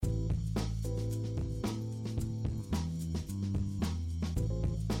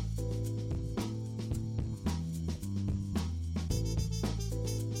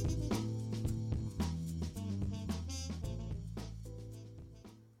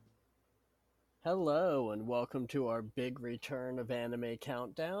Hello and welcome to our big return of Anime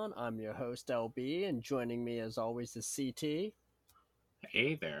Countdown. I'm your host LB, and joining me as always is CT.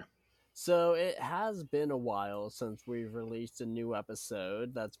 Hey there. So it has been a while since we've released a new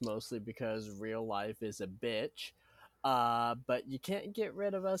episode. That's mostly because real life is a bitch. But you can't get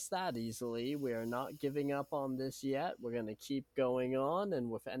rid of us that easily. We are not giving up on this yet. We're going to keep going on,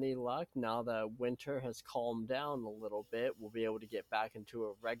 and with any luck, now that winter has calmed down a little bit, we'll be able to get back into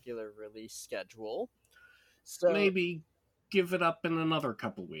a regular release schedule. So, Maybe give it up in another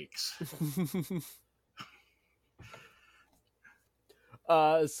couple weeks.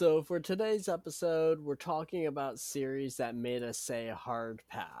 so for today's episode, we're talking about series that made us say hard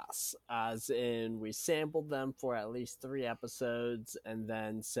pass, as in we sampled them for at least 3 episodes and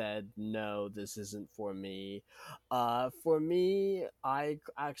then said, no, this isn't for me. For me, I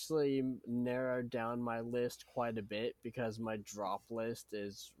actually narrowed down my list quite a bit because my drop list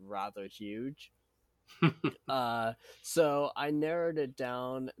is rather huge. Uh, so I narrowed it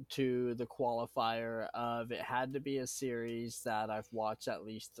down to the qualifier of it had to be a series that I've watched at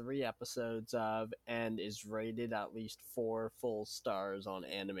least 3 episodes of and is rated at least 4 full stars on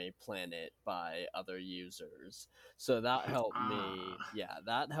Anime Planet by other users. So that helped me, Ah. yeah,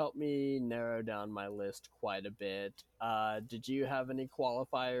 that helped me narrow down my list quite a bit. Did you have any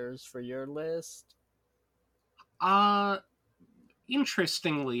qualifiers for your list? uh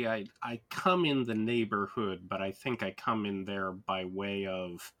Interestingly, I come in the neighborhood, but I think I come in there by way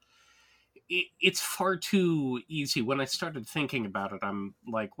of it's far too easy. When I started thinking about it, I'm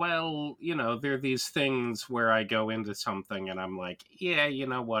like, well, there are these things where I go into something and I'm like, yeah, you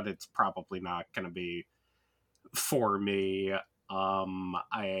know what, it's probably not going to be for me.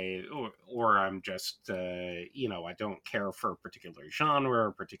 Or I'm just I don't care for a particular genre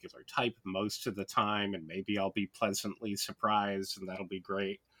or particular type most of the time, and maybe I'll be pleasantly surprised and that'll be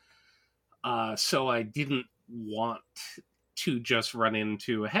great. So I didn't want to just run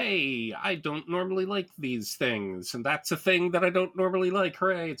into, hey, I don't normally like these things, and that's a thing that I don't normally like.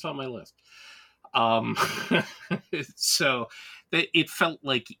 Hooray, it's on my list. um so it felt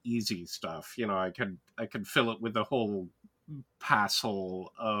like easy stuff. I could fill it with a whole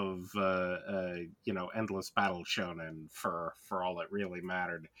passel of endless battle shonen for all it really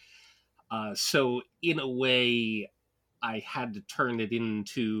mattered. So in a way, I had to turn it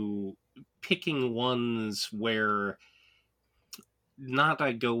into picking ones where not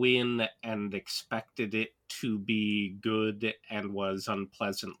I go in and expected it to be good and was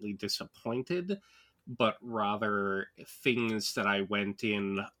unpleasantly disappointed, but rather things that I went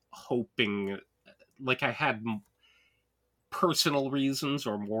in hoping, like I had personal reasons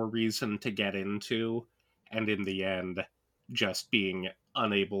or more reason to get into, and in the end, just being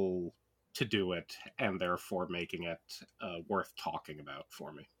unable to do it, and therefore making it worth talking about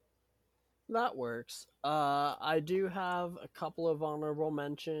for me. That works. I do have a couple of honorable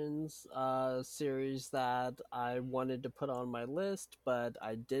mentions, series that I wanted to put on my list, but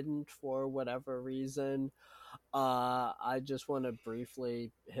I didn't for whatever reason. I just want to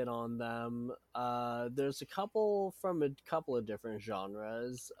briefly hit on them. There's a couple from a couple of different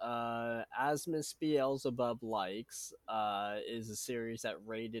genres. As Miss Beelzebub Likes is a series that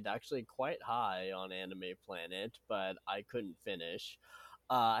rated actually quite high on Anime Planet, but I couldn't finish.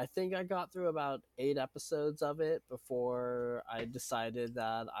 I think I got through about 8 episodes of it before I decided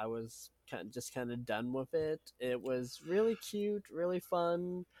that I was just kind of done with it. It was really cute, really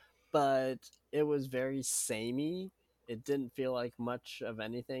fun, but it was very samey. It didn't feel like much of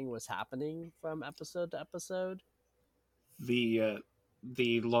anything was happening from episode to episode. The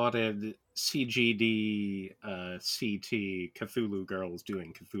lauded CGD CT Cthulhu girls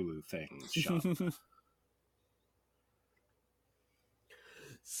doing Cthulhu things genre.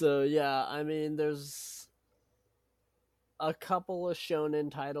 So yeah, I mean, there's a couple of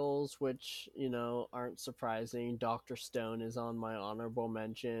shonen titles which aren't surprising. Dr. Stone is on my honorable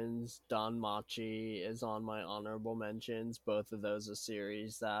mentions. Don Machi is on my honorable mentions. Both of those are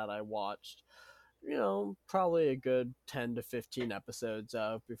series that I watched probably a good 10 to 15 episodes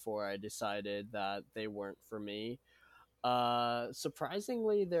of before I decided that they weren't for me.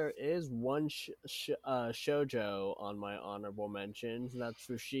 Surprisingly, there is one shojo on my honorable mentions. That's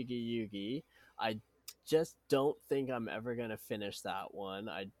Fushigi Yugi. I just don't think I'm ever gonna finish that one.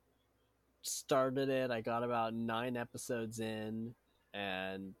 I started it. I got about 9 episodes in,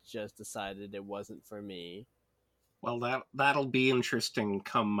 and just decided it wasn't for me. Well, that'll be interesting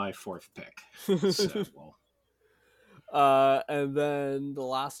come my fourth pick. So, well, And then the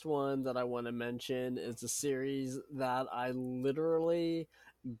last one that I want to mention is a series that I literally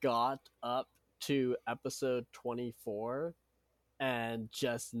got up to episode 24 and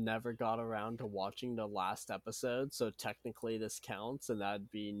just never got around to watching the last episode. So technically, this counts, and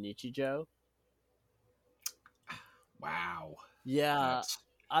that'd be Nichijou. Wow. Yeah, That's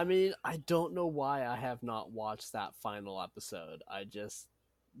I mean, I don't know why I have not watched that final episode. I just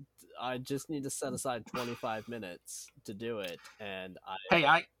need to set aside 25 minutes to do it, and I hey,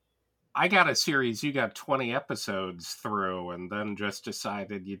 I got a series you got 20 episodes through and then just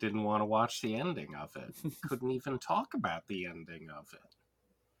decided you didn't want to watch the ending of it. Couldn't even talk about the ending of it.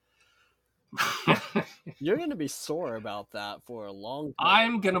 you're going to be sore about that for a long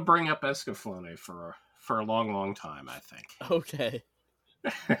I'm going to bring up Escaflowne for a long, long time, I think. time. Okay.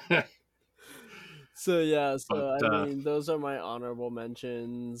 So yeah, But so I mean, those are my honorable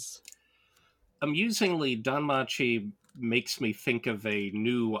mentions. amusingly, Danmachi makes me think of a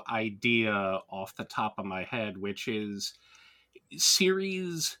new idea off the top of my head, which is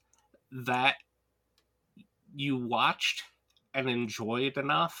series that you watched and enjoyed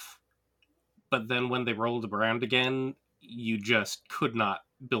enough, but then when they rolled around again, you just could not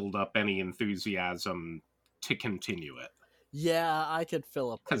build up any enthusiasm to continue it. Yeah, I could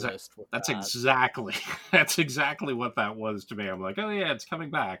fill up a Because list with that's that. exactly that's exactly what that was to me. I'm like, oh yeah, it's coming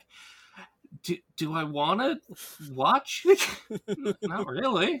back. Do I want to watch? Not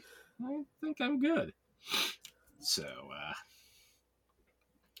really. I think I'm good. So,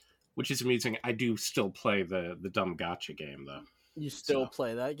 which is amusing. I do still play the dumb gotcha game though. You still So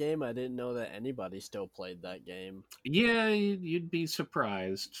play that game? I didn't know that anybody still played that game. yeah, you'd be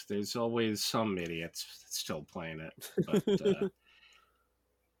surprised. There's always some idiots still playing it, but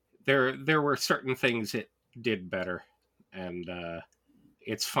there were certain things it did better, and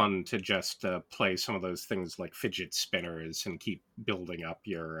it's fun to just play some of those things like fidget spinners and keep building up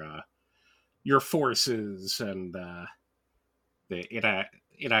your forces, and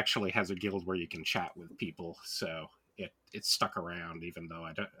it actually has a guild where you can chat with people, so it stuck around even though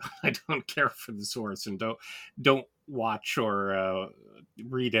I don't I don't care for the source and don't watch or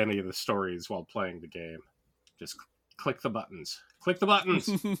read any of the stories while playing the game. Just click the buttons. Click the buttons.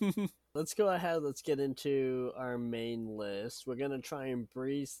 Let's go ahead. Let's get into our main list. We're gonna try and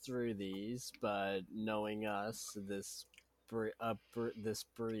breeze through these, but knowing us, this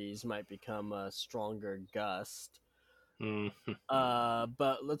breeze might become a stronger gust.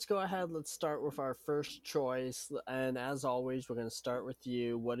 But let's go ahead. Let's start with our first choice, and as always, we're gonna start with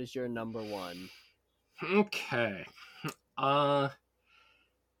you. What is your number one? Okay. Uh,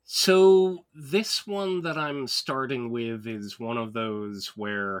 so this one that I'm starting with is one of those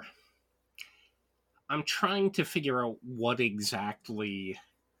where I'm trying to figure out what exactly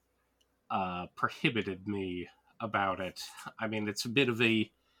prohibited me about it. I mean, it's a bit of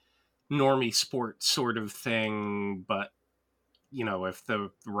a normie sport sort of thing, but you know, if the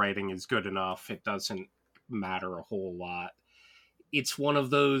writing is good enough, it doesn't matter a whole lot. It's one of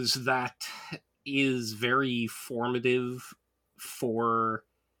those that is very formative for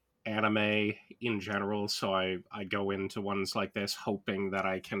anime in general, so I go into ones like this hoping that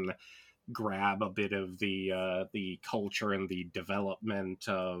I can grab a bit of the culture and the development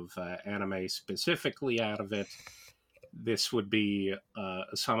of anime specifically out of it. This would be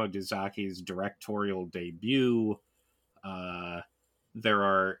Osamu Dazaki's directorial debut. There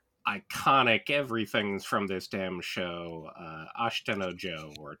are iconic everythings from this damn show, Ashita no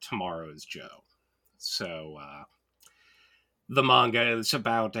Joe or Tomorrow's Joe. So the manga is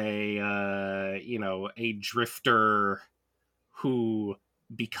about a drifter who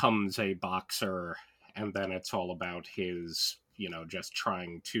becomes a boxer, and then it's all about his just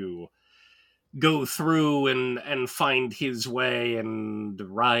trying to go through and find his way and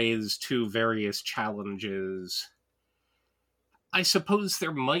rise to various challenges. I suppose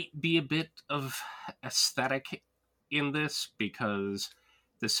there might be a bit of aesthetic in this because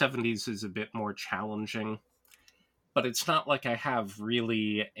the 70s is a bit more challenging, but it's not like I have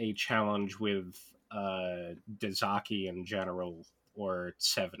really a challenge with Dazaki in general or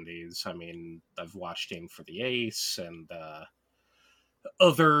 70s. I mean, I've watched Aim for the Ace and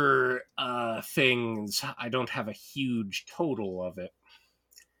other things. I don't have a huge total of it,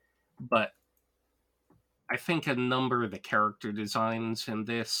 but I think a number of the character designs in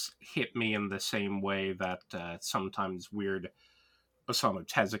this hit me in the same way that sometimes weird Osamu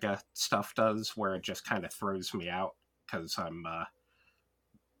Tezuka stuff does, where it just kind of throws me out because I'm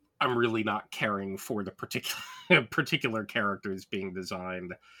really not caring for the particular characters being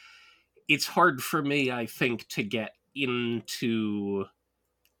designed. It's hard for me, I think, to get into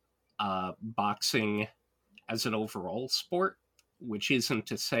boxing as an overall sport, which isn't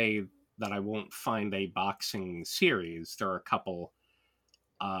to say that I won't find a boxing series. There are a couple,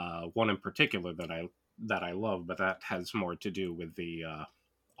 one in particular that I that I love, but that has more to do with the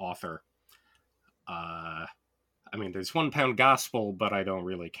author. Uh, I mean, there's 1 Pound Gospel, but I don't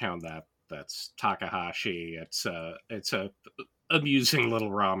really count that. That's Takahashi. It's a amusing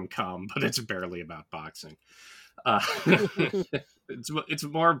little rom com, but it's barely about boxing. Uh, it's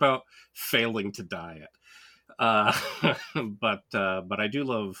more about failing to diet. Uh, but I do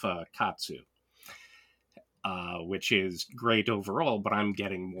love Katsu, which is great overall. But I'm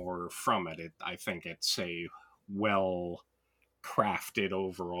getting more from it. I think it's a well crafted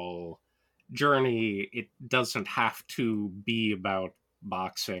overall journey. It doesn't have to be about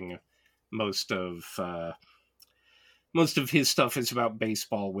boxing. Most of most of his stuff is about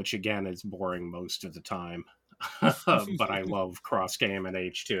baseball, which again is boring most of the time. But I love Cross Game and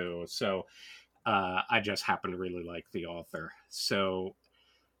H2, so I just happen to really like the author. So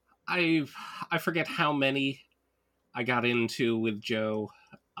I I forget how many I got into with Joe.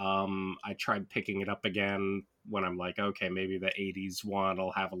 I tried picking it up again when I'm like, okay, maybe the 80s one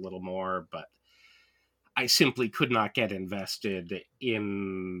I'll have a little more, but I simply could not get invested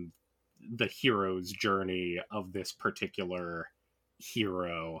in the hero's journey of this particular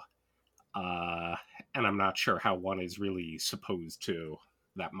hero. Uh, and I'm not sure how one is really supposed to.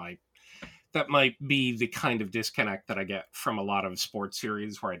 That might that might be the kind of disconnect that I get from a lot of sports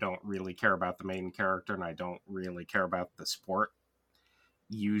series where I don't really care about the main character and I don't really care about the sport.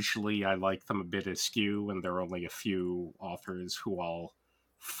 Usually I like them a bit askew, and there are only a few authors who I'll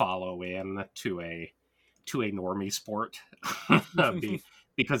follow in to a normie sport.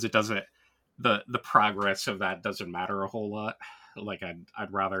 Because it doesn't the progress of that doesn't matter a whole lot. Like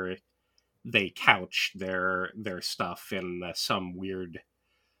I'd rather they couch their stuff in some weird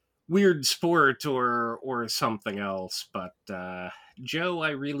sport or something else. But Joe,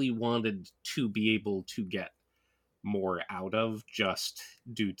 I really wanted to be able to get more out of, just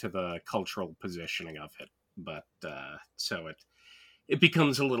due to the cultural positioning of it. But so it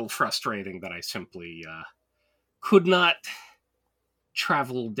becomes a little frustrating that I simply could not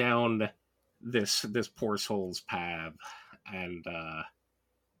travel down this poor soul's path, and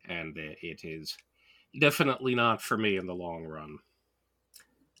it is definitely not for me in the long run.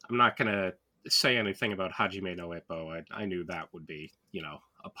 I'm not gonna say anything about Hajime no Ippo. I knew that would be,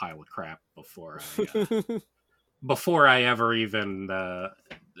 a pile of crap before I ever even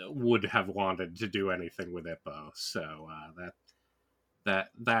would have wanted to do anything with Ippo. So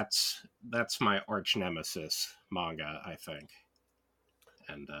that's my arch nemesis manga, I think,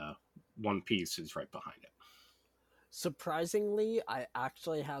 and One Piece is right behind it. Surprisingly, I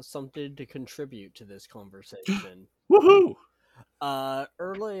actually have something to contribute to this conversation. Woohoo!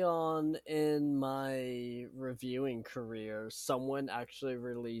 Early on in my reviewing career, someone actually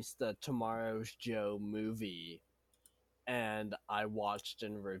released the Tomorrow's Joe movie, and I watched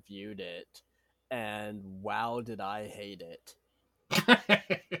and reviewed it, and wow, did I hate it.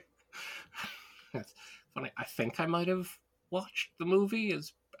 That's funny. I think I might have watched the movie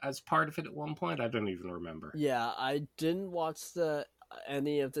as part of it at one point. I don't even remember. Yeah, I didn't watch the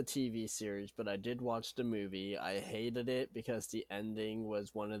any of the TV series, but I did watch the movie. I hated it because the ending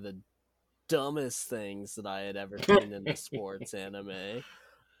was one of the dumbest things that I had ever seen in a sports anime.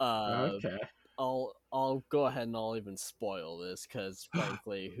 Uh, Okay. I'll go ahead and I'll even spoil this because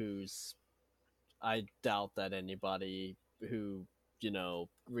frankly, I doubt that anybody who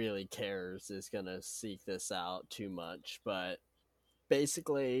really cares is gonna seek this out too much. But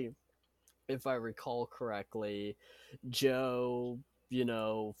basically, if I recall correctly, Joe,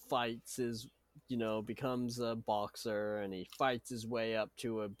 fights his, becomes a boxer and he fights his way up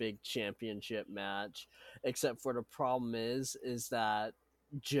to a big championship match. Except for the problem is that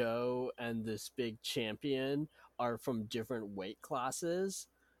Joe and this big champion are from different weight classes,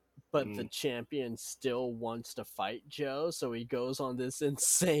 but the Mm, champion still wants to fight Joe, so he goes on this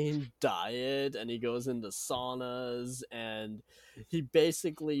insane diet and he goes into saunas and he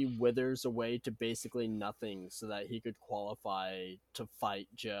basically withers away to basically nothing so that he could qualify to fight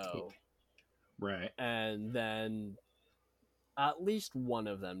Joe. right. And then at least one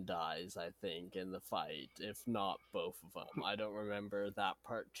of them dies, I think, in the fight, if not both of them. I don't remember that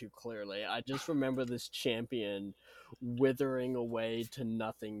part too clearly. I just remember this champion withering away to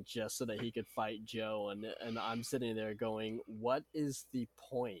nothing just so that he could fight Joe, and I'm sitting there going, "What is the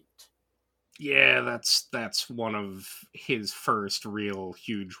point?" Yeah, that's one of his first real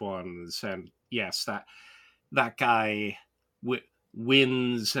huge ones, and yes, that guy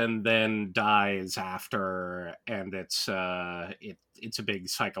wins and then dies after, and it's a big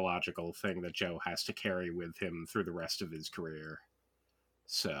psychological thing that Joe has to carry with him through the rest of his career.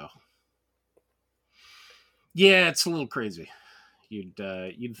 So yeah, it's a little crazy.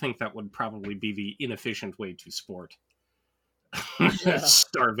 You'd think that would probably be the inefficient way to sport. Yeah.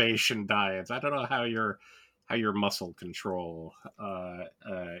 Starvation diets. I don't know how your muscle control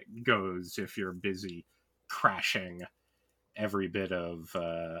goes if you're busy crashing every bit of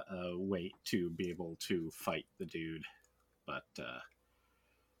weight to be able to fight the dude. But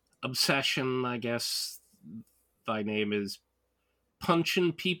obsession, I guess thy name is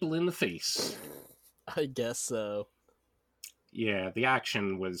punching people in the face. I guess so. Yeah, the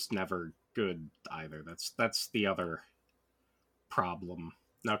action was never good either. That's the other problem.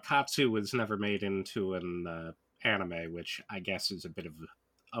 Now, Katsu was never made into an anime, which I guess is a bit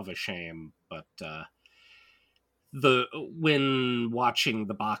of a shame. But the when watching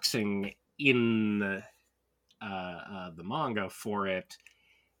the boxing in the manga for it,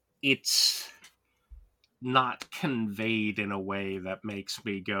 it's not conveyed in a way that makes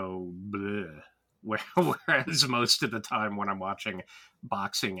me go bleh. Whereas most of the time when I'm watching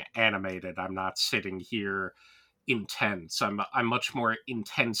boxing animated, I'm not sitting here intense. I'm much more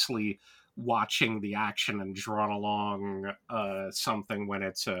intensely watching the action and drawn along something when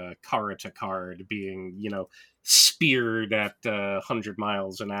it's a karate card being, speared at 100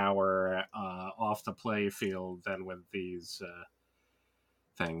 miles an hour off the play field than with these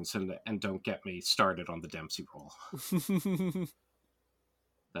things. And don't get me started on the Dempsey roll.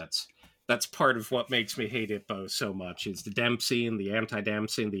 That's part of what makes me hate Ippo so much is the Dempsey and the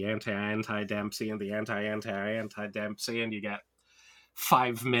anti-Dempsey and the anti-anti-Dempsey and the anti-anti-anti-Dempsey, and you get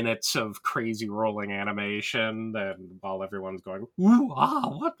 5 minutes of crazy rolling animation, and while everyone's going, ooh,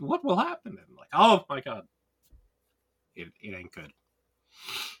 what will happen? And like, oh my god, it ain't good.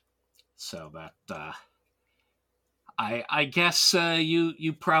 So that I guess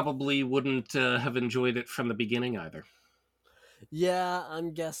you probably wouldn't have enjoyed it from the beginning either. Yeah,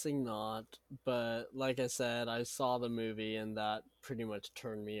 I'm guessing not. But like I said, I saw the movie and that pretty much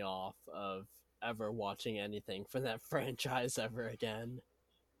turned me off of ever watching anything from that franchise ever again.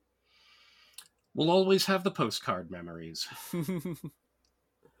 We'll always have the postcard memories.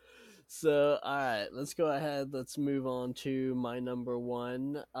 So, alright, let's go ahead. Let's move on to my number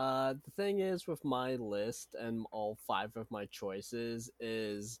one. The thing is with my list and all five of my choices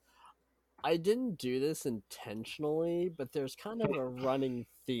is I didn't do this intentionally, but there's kind of a running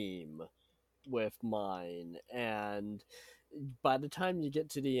theme with mine. And by the time you get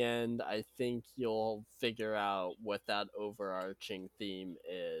to the end, I think you'll figure out what that overarching theme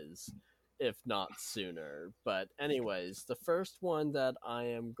is, if not sooner. But, anyways, the first one that I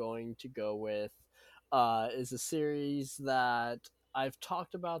am going to go with is a series that I've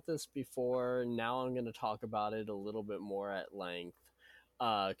talked about this before. Now I'm going to talk about it a little bit more at length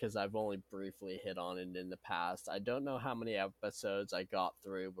because I've only briefly hit on it in the past. I don't know how many episodes I got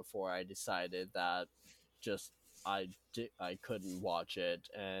through before I decided that just I couldn't watch it,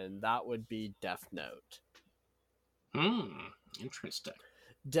 and that would be Death Note. Interesting.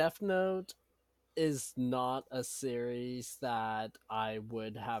 Death Note is not a series that I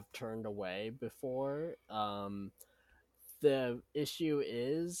would have turned away before. The issue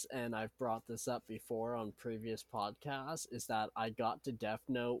is, and I've brought this up before on previous podcasts, is that I got to Death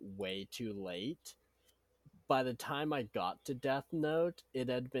Note way too late. By the time I got to Death Note, it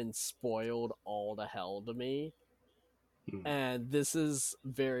had been spoiled all to hell to me. And this is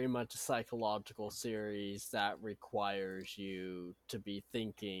very much a psychological series that requires you to be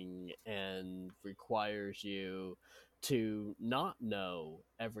thinking and requires you to not know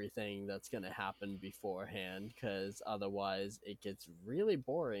everything that's going to happen beforehand, because otherwise it gets really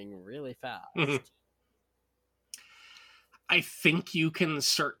boring really fast. I think you can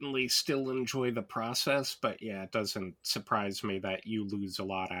certainly still enjoy the process, but yeah, it doesn't surprise me that you lose a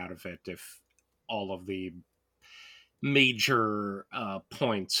lot out of it if all of the major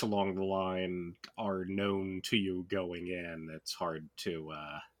points along the line are known to you going in. It's hard to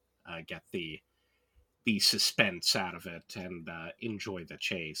get the suspense out of it and enjoy the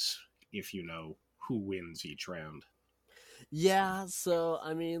chase if you know who wins each round. Yeah, so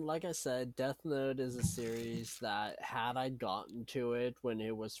I mean, like I said, Death Note is a series that had I gotten to it when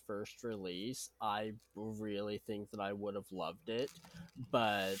it was first released, I really think that I would have loved it.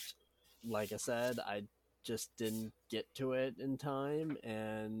 But like I said, I just didn't get to it in time,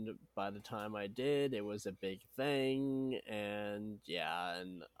 and by the time I did, it was a big thing, and yeah,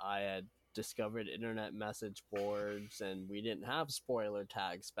 and I had discovered internet message boards, and we didn't have spoiler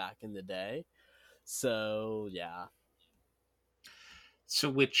tags back in the day. So, yeah. So,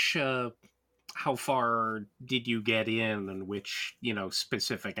 how far did you get in, and which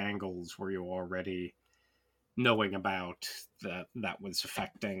specific angles were you already knowing about that was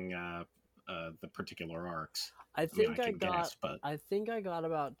affecting the particular arcs? I I mean, I think I can got guess, but I think I got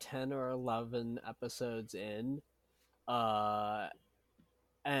about 10 or 11 episodes in. Uh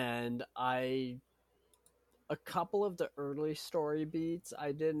and I a couple of the early story beats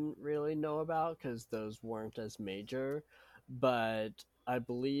I didn't really know about cuz those weren't as major, but I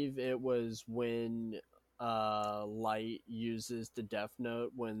believe it was when Light uses the Death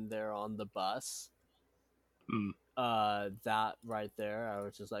Note when they're on the bus. mm, That right there, I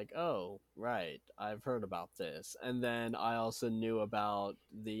was just like, oh right, I've heard about this. And then I also knew about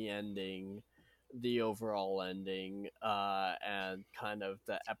the ending, the overall ending, and kind of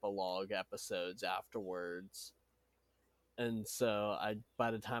the epilogue episodes afterwards. And so I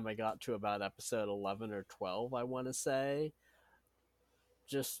by the time I got to about episode 11 or 12, I want to say,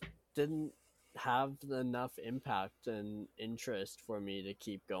 just didn't have enough impact and interest for me to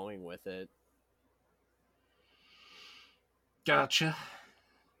keep going with it. gotcha.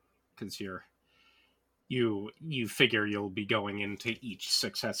 Because you figure you'll be going into each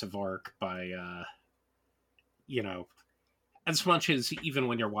successive arc by you know, as much as even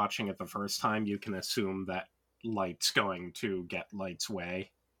when you're watching it the first time, you can assume that Light's going to get Light's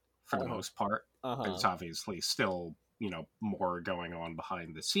way for the Uh-huh. most part. Uh-huh. There's obviously still, more going on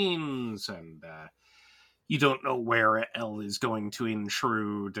behind the scenes, and you don't know where L is going to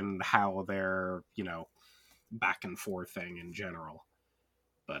intrude and how they're, back and forth thing in general.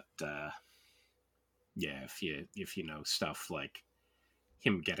 But yeah, if you know stuff like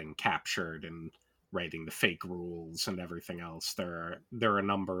him getting captured and writing the fake rules and everything else, there are a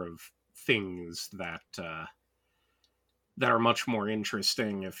number of things that are much more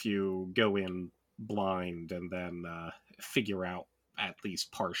interesting if you go in blind and then figure out at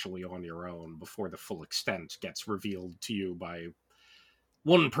least partially on your own before the full extent gets revealed to you by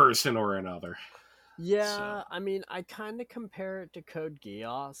one person or another. So, Yeah, I mean, I kind of compare it to Code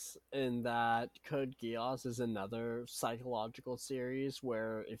Geass in that Code Geass is another psychological series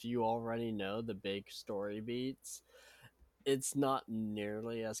where if you already know the big story beats, it's not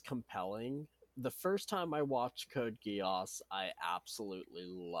nearly as compelling. The first time I watched Code Geass, I absolutely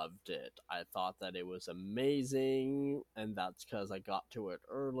loved it. I thought that it was amazing, and that's because I got to it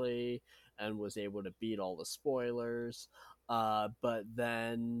early and was able to beat all the spoilers. But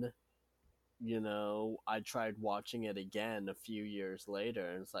then I tried watching it again a few years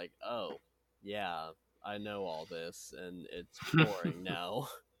later, and it's like, oh, yeah, I know all this, and it's boring now.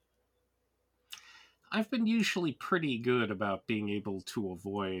 I've been usually pretty good about being able to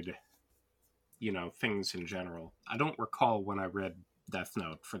avoid, things in general. I don't recall when I read Death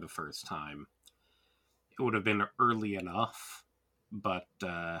Note for the first time. It would have been early enough, but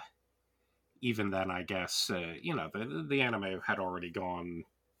even then, I guess the anime had already gone,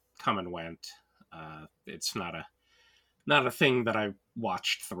 come and went. It's not a thing that I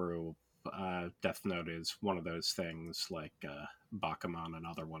watched through. Death Note is one of those things like Bakuman and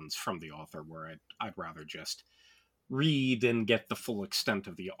other ones from the author where I'd rather just read and get the full extent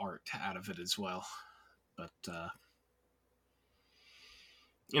of the art out of it as well. But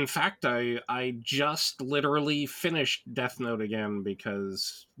in fact, I just literally finished Death Note again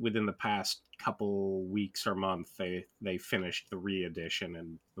because within the past couple weeks or month they finished the re-edition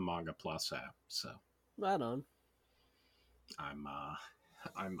in the Manga Plus app. So Right on. I'm uh,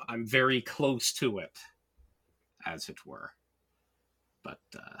 I'm very close to it, as it were. But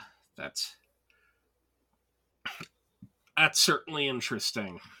that's that's certainly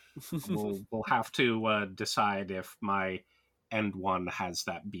interesting. We'll have to decide if my end one has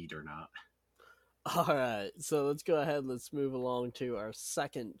that beat or not. All right, so let's go ahead. Let's move along to our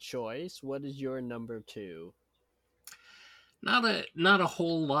second choice. What is your number two? Not a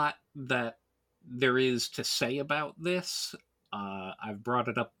whole lot that there is to say about this. I've brought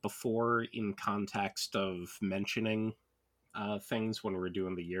it up before in context of mentioning things when we're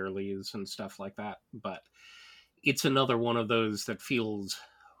doing the yearlies and stuff like that, but it's another one of those that feels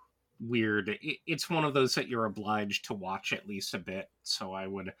weird. It's one of those that you're obliged to watch at least a bit. So I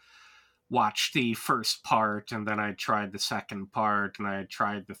would watch the first part, and then I tried the second part, and I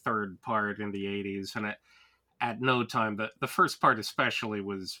tried the third part in the 80s, and at no time, the first part especially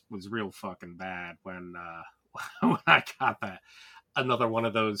was real fucking bad when when I got that. Another one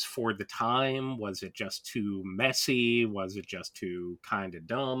of those for the time. Was it just too messy? Was it just too kind of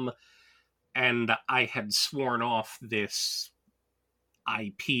dumb? And I had sworn off this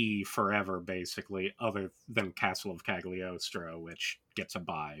IP forever, basically, other than Castle of Cagliostro, which gets a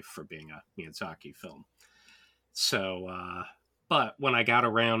buy for being a Miyazaki film. So, but when I got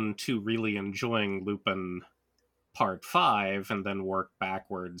around to really enjoying Lupin Part 5 and then worked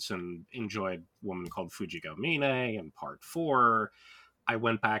backwards and enjoyed Woman Called Fujiko Mine and Part 4, I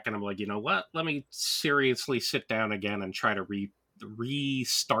went back and I'm like, you know what? Let me seriously sit down again and try to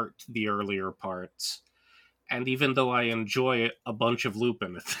restart the earlier parts. And even though I enjoy a bunch of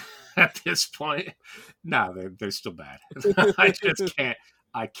Lupin at this point, no, they're still bad. I just can't.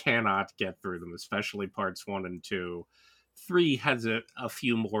 I cannot get through them, especially parts 1 and 2. 3 has a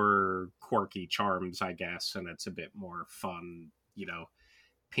few more quirky charms, I guess, and it's a bit more fun,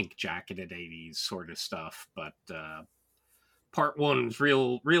 pink jacketed 80s sort of stuff. But part 1's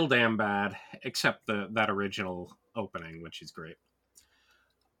real damn bad, except that original opening, which is great.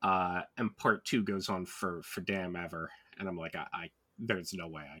 And part 2 goes on for damn ever, and I'm like, I there's no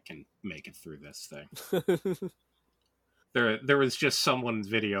way I can make it through this thing. There was just someone's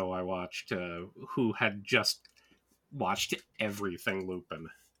video I watched who had just watched everything Lupin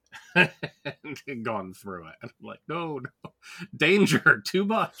and gone through it. And I'm like, no, danger, too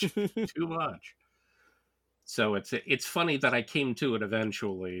much, too much. So it's funny that I came to it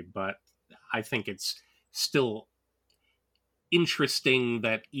eventually, but I think it's still interesting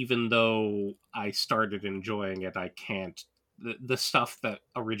that even though I started enjoying it, I can't. The stuff that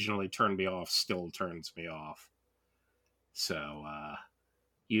originally turned me off still turns me off. So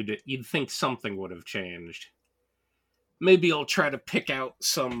you'd think something would have changed. Maybe I'll try to pick out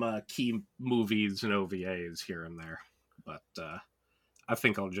some key movies and OVAs here and there, but I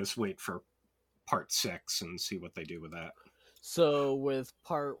think I'll just wait for part 6 and see what they do with that. So with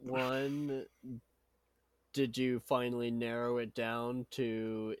part 1, did you finally narrow it down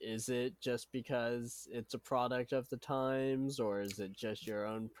to, is it just because it's a product of the times, or is it just your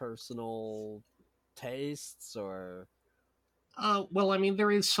own personal tastes, or Well, I mean,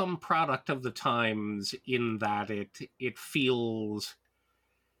 there is some product of the times in that it feels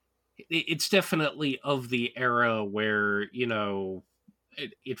it's definitely of the era where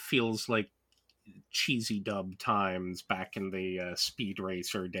it feels like cheesy dub times back in the Speed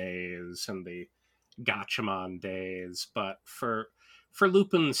Racer days and the Gatchaman days. But for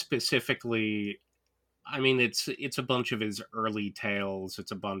Lupin specifically, I mean, it's a bunch of his early tales.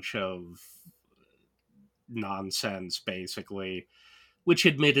 It's a bunch of nonsense, basically, which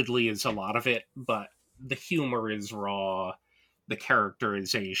admittedly is a lot of it, but the humor is raw. The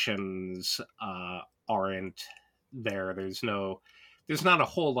characterizations aren't there. There's not a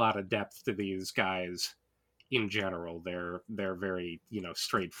whole lot of depth to these guys in general. They're very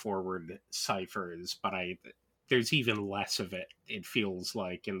straightforward ciphers, but there's even less of it. It feels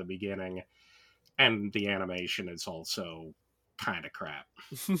like in the beginning, and the animation is also kind of crap.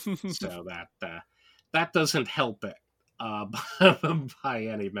 So that doesn't help it uh, by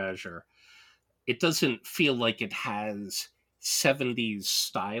any measure. It doesn't feel like it has 70s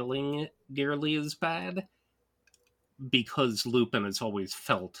styling nearly as bad, because Lupin has always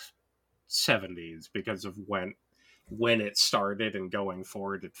felt 70s because of when it started, and going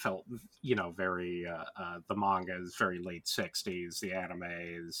forward it felt very the manga is very late 60s, the anime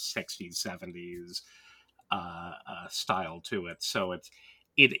is 60s 70s style to it. So it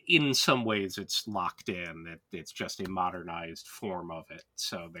in some ways it's locked in. It's just a modernized form of it.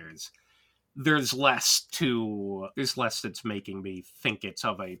 So there's less that's making me think it's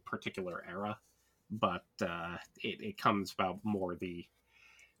of a particular era, but it comes about more the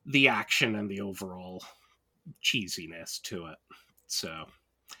action and the overall cheesiness to it. So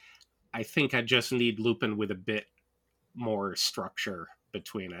I think I just need Lupin with a bit more structure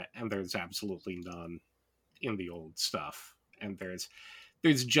between it, and there's absolutely none in the old stuff. And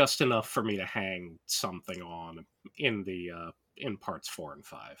there's just enough for me to hang something on in the in parts 4 and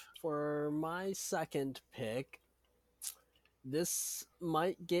 5. for my second pick, this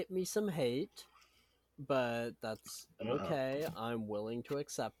might get me some hate, but that's Uh-oh. okay. I'm willing to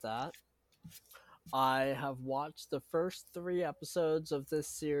accept that. I have watched the first 3 episodes of this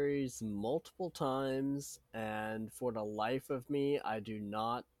series multiple times, and for the life of me, I do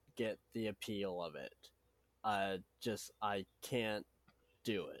not get the appeal of it. I can't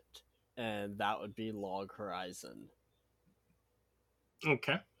do it. And that would be Log Horizon.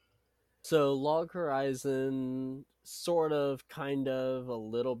 Okay. So Log Horizon, sort of, kind of, a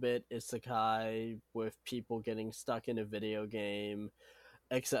little bit isekai with people getting stuck in a video game,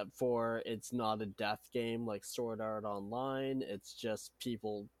 except for it's not a death game like Sword Art Online. It's just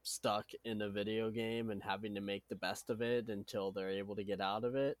people stuck in a video game and having to make the best of it until they're able to get out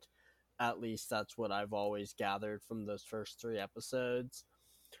of it. At least that's what I've always gathered from those first 3 episodes.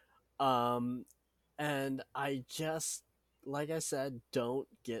 Um, and I just, like I said, don't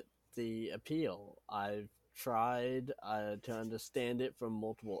get the appeal. I've tried to understand it from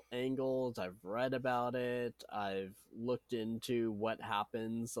multiple angles. I've read about it. I've looked into what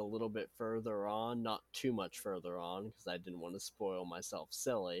happens a little bit further on, not too much further on, because I didn't want to spoil myself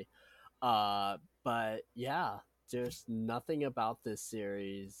silly. But yeah, there's nothing about this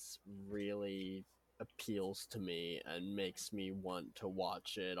series really appeals to me and makes me want to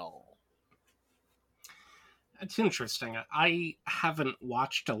watch it all. It's interesting. I haven't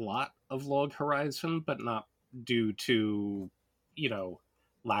watched a lot of Log Horizon, but not due to, you know,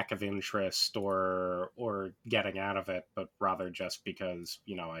 lack of interest or getting out of it, but rather just because,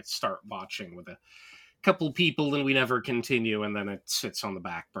 I start watching with a couple people and we never continue, and then it sits on the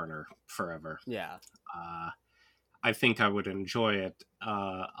back burner forever. Yeah. Uh, I think I would enjoy it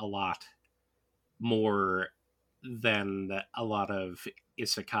a lot more than a lot of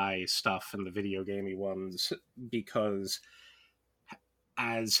isekai stuff and the video gamey ones, because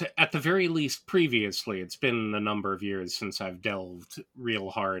as at the very least previously, it's been a number of years since I've delved real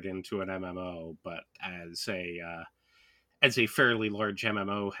hard into an MMO, but as a fairly large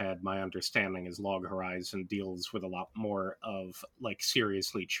MMO head, my understanding is Log Horizon deals with a lot more of like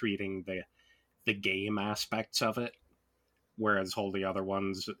seriously treating the game aspects of it, whereas all the other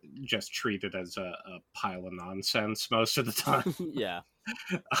ones just treat it as a pile of nonsense most of the time. Yeah.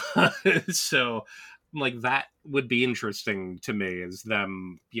 So, like, that would be interesting to me, is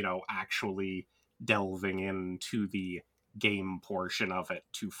them, actually delving into the game portion of it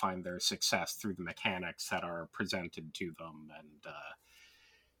to find their success through the mechanics that are presented to them, and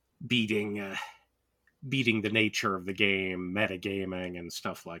beating beating the nature of the game, metagaming, and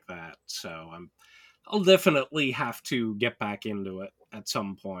stuff like that. So I'll definitely have to get back into it at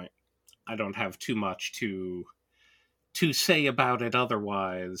some point. I don't have too much to say about it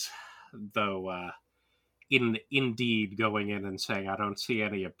otherwise, though. Indeed, going in and saying I don't see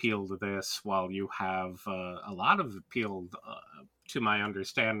any appeal to this, while you have a lot of appeal, to my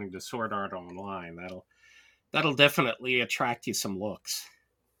understanding, to Sword Art Online. That'll definitely attract you some looks.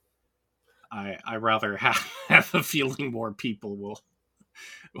 I rather have a feeling more people will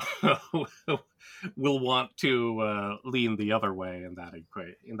want to lean the other way in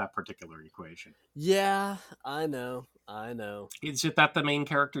that particular equation. Yeah, I know. I know. Is it that the main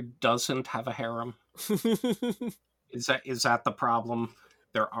character doesn't have a harem? Is that the problem?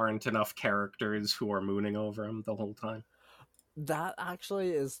 There aren't enough characters who are mooning over him the whole time. That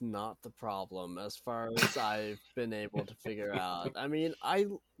actually is not the problem as far as I've been able to figure out. I mean, I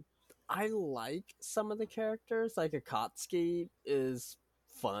like some of the characters. Like Akatsuki is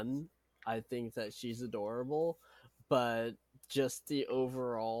fun. I think that she's adorable, but just the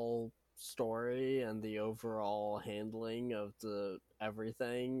overall story and the overall handling of the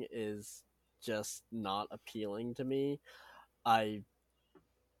everything is just not appealing to me. I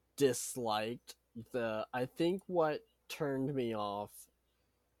disliked I think what turned me off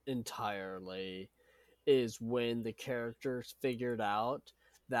entirely is when the characters figured out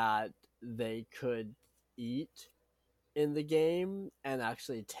that they could eat in the game and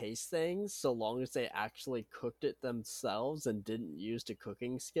actually taste things so long as they actually cooked it themselves and didn't use the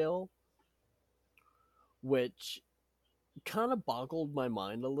cooking skill, which kind of boggled my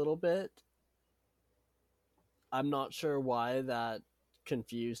mind a little bit. I'm not sure why that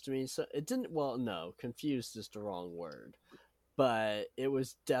confused me. So it didn't, well, no, confused is the wrong word. But it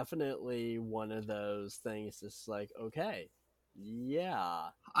was definitely one of those things that's like, okay, yeah.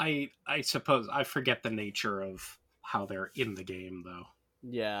 I suppose I forget the nature of how they're in the game, though.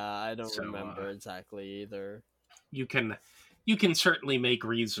 Yeah, I don't So remember exactly either. you can you can certainly make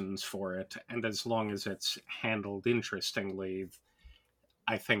reasons for it, and as long as it's handled interestingly,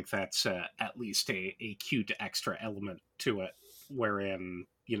 I think that's at least a cute extra element to it, wherein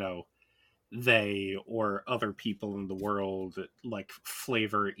they or other people in the world, like,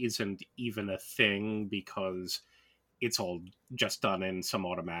 flavor isn't even a thing because it's all just done in some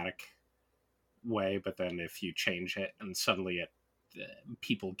automatic way. But then if you change it and suddenly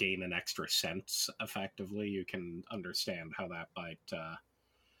people gain an extra sense, effectively, you can understand how that might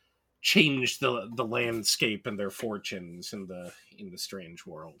change the landscape and their fortunes in the strange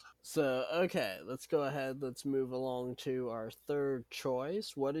world. So, okay, let's go ahead. Let's move along to our third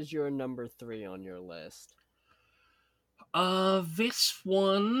choice. What is your number 3 on your list? This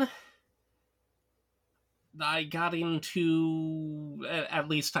one I got into. At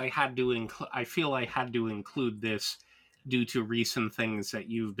least I had to. I feel I had to include this due to recent things that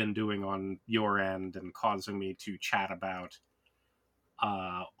you've been doing on your end and causing me to chat about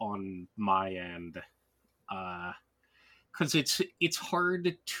on my end. Because it's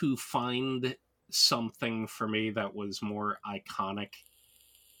hard to find something for me that was more iconic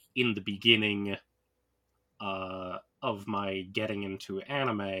in the beginning of my getting into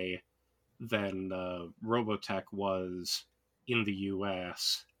anime than Robotech was in the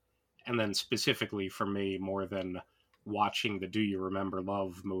US. And then specifically for me, more than watching the Do You Remember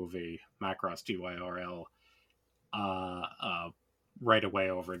Love movie, Macross DYRL, right away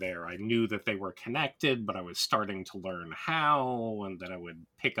over there. I knew that they were connected, but I was starting to learn how, and then I would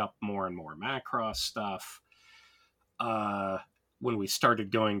pick up more and more Macross stuff. When we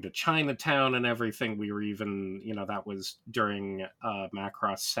started going to Chinatown and everything, we were even, that was during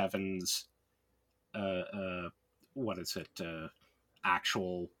Macross 7's, what is it,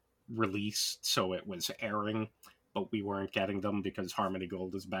 actual release, so it was airing, but we weren't getting them because Harmony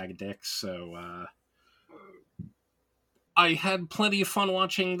Gold is a bag of dicks, so I had plenty of fun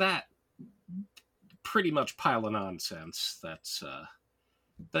watching that pretty much pile of nonsense that's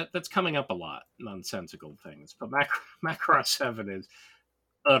coming up a lot, nonsensical things. But Macross 7 is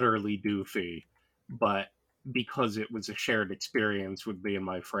utterly doofy, but because it was a shared experience with me and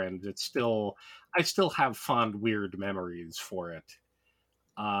my friends, I still have fond, weird memories for it.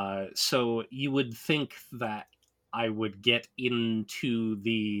 So you would think that I would get into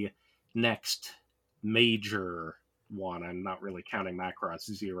the next major one. I'm not really counting Macross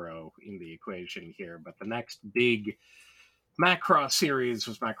Zero in the equation here, but the next big Macross series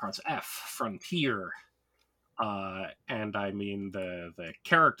was Macross F, Frontier. And I mean, the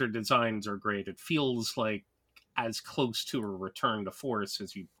character designs are great. It feels like as close to a return to force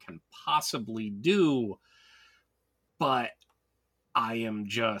as you can possibly do, but I am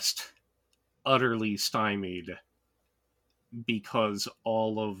just utterly stymied because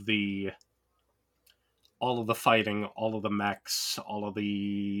all of the fighting, all of the mechs, all of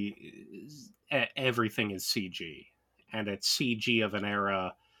the everything is CG, and it's CG of an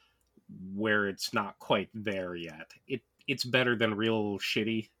era where it's not quite there yet. It's better than real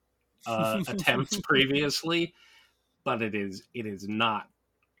shitty attempts previously, but it is not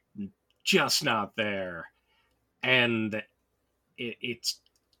just not there, and it's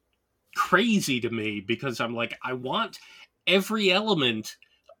crazy to me because I'm like, I want every element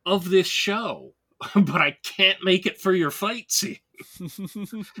of this show, but I can't make it for your fight scene.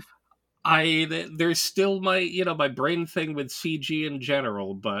 There's still my brain thing with CG in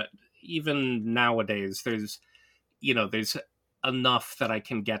general, but even nowadays there's enough that I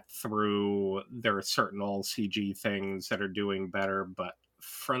can get through. There are certain all CG things that are doing better, but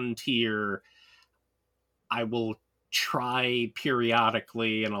Frontier, I will try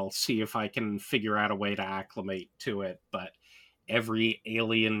periodically and I'll see if I can figure out a way to acclimate to it. But every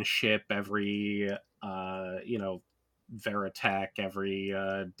alien ship, every, Veritech, every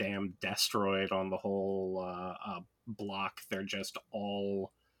damn Destroid on the whole block, they're just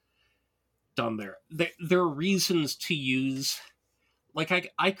all done there. There are reasons to use,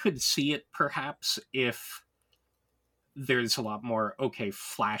 like, I could see it perhaps if there's a lot more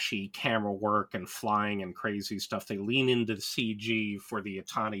flashy camera work and flying and crazy stuff. They lean into the CG for the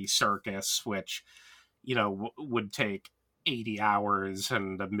Atani Circus, which would take 80 hours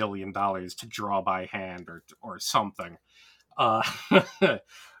and $1 million to draw by hand or something.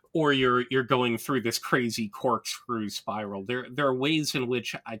 Or you're going through this crazy corkscrew spiral. There are ways in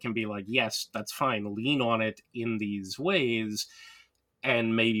which I can be like, yes, that's fine, lean on it in these ways,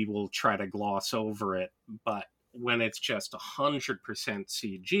 and maybe we'll try to gloss over it. But when it's just 100%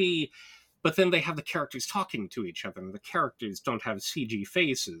 CG, but then they have the characters talking to each other, and the characters don't have CG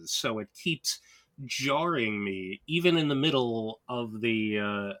faces, so it keeps jarring me, even in the middle of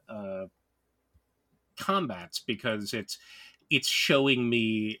the combats, because it's showing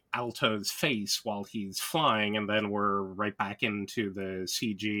me Alto's face while he's flying, and then we're right back into the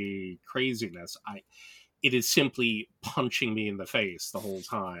CG craziness. It is simply punching me in the face the whole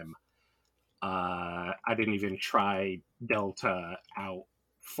time. I didn't even try Delta out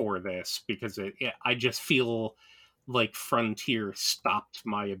for this because I just feel like Frontier stopped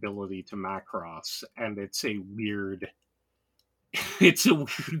my ability to Macross, and it's a weird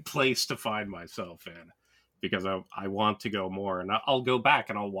place to find myself in, because I want to go more, and I'll go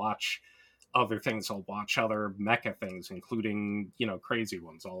back and I'll watch other things. I'll watch other mecha things, including crazy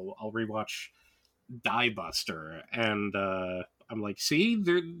ones. I'll rewatch Die Buster, and I'm like, see,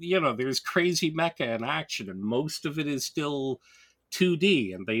 there's crazy mecha in action, and most of it is still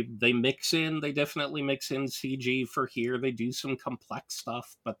 2D, and they definitely mix in CG for here. They do some complex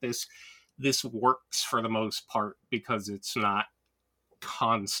stuff, but this works for the most part because it's not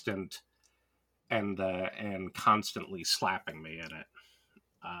constant and constantly slapping me in it.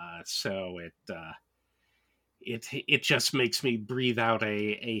 So it just makes me breathe out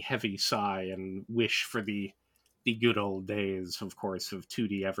a heavy sigh and wish for the good old days, of course, of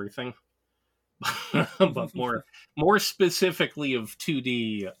 2D everything. but more specifically of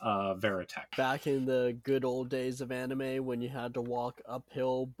 2D Veritech. Back in the good old days of anime when you had to walk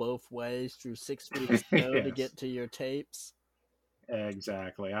uphill both ways through 6 feet of snow to Yes, get to your tapes.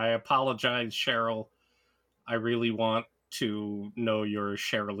 exactly. I apologize, Cheryl. I really want to know your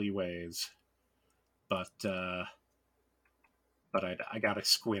Cheryly ways, but I gotta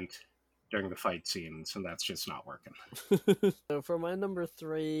squint during the fight scenes, and that's just not working. So for my number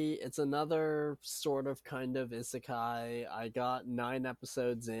three, it's another sort of kind of isekai. I got 9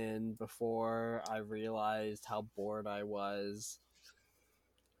 episodes in before I realized how bored I was.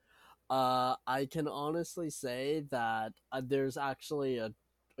 I can honestly say that there's actually a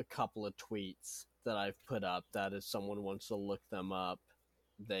couple of tweets that I've put up that if someone wants to look them up,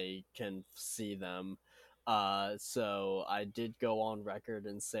 they can see them. So I did go on record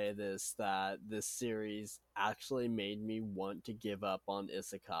and say this that this series actually made me want to give up on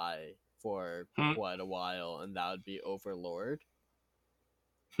isekai for Hmm. quite a while, and that would be Overlord.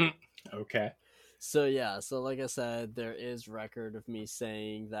 Okay. So yeah, so like I said, there is record of me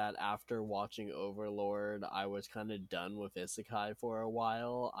saying that after watching Overlord, I was kind of done with isekai for a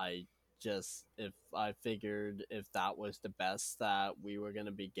while. I just if I figured if that was the best that we were going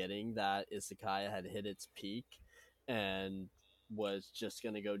to be getting, that isekai had hit its peak and was just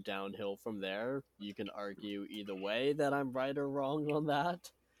going to go downhill from there. You can argue either way that I'm right or wrong on that.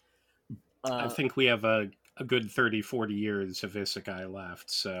 I Uh think we have a good 30, 40 years of Isekai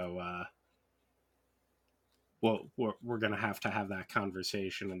left, so we're going to have that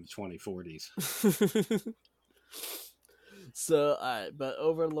conversation in the 2040s. So, but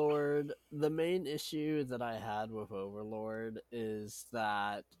Overlord, the main issue that I had with Overlord is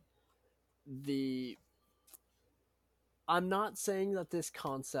that the. I'm not saying that this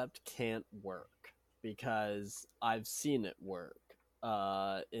concept can't work because I've seen it work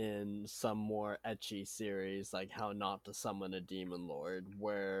in some more ecchi series like How Not to Summon a Demon Lord,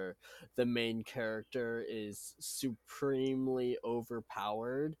 where the main character is supremely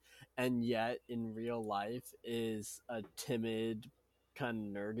overpowered and yet in real life is a timid,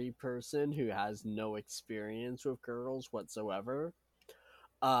 kind of nerdy person who has no experience with girls whatsoever.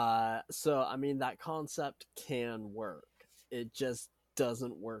 So I mean that concept can work. It just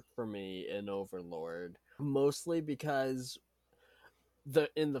doesn't work for me in Overlord. Mostly because the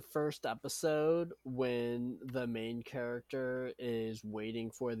in the first episode when the main character is waiting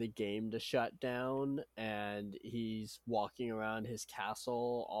for the game to shut down and he's walking around his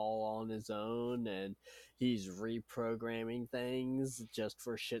castle all on his own and he's reprogramming things just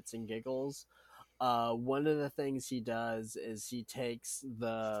for shits and giggles. One of the things he does is he takes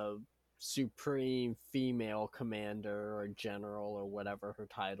the supreme female commander or general or whatever her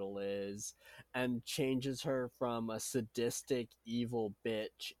title is and changes her from a sadistic evil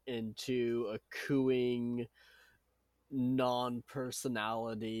bitch into a cooing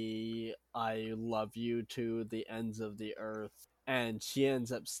non-personality I love you to the ends of the earth, and she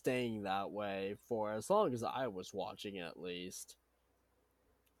ends up staying that way for as long as I was watching at least.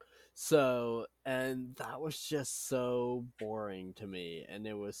 So, and that was just so boring to me. And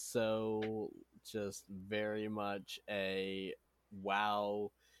it was so just very much a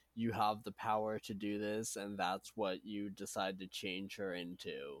wow, you have the power to do this, and that's what you decide to change her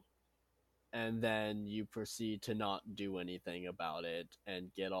into. And then you proceed to not do anything about it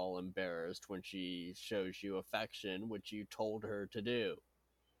and get all embarrassed when she shows you affection, which you told her to do.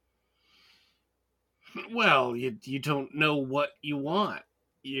 Well, you don't know what you want.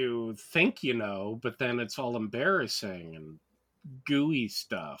 You think you know, but then it's all embarrassing and gooey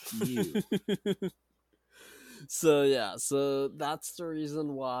stuff. You. So yeah, so that's the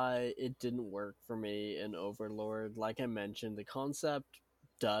reason why it didn't work for me in Overlord. Like I mentioned, the concept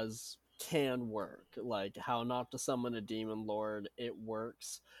does can work. Like How Not to Summon a Demon Lord, it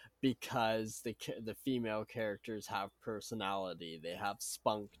works because the female characters have personality. They have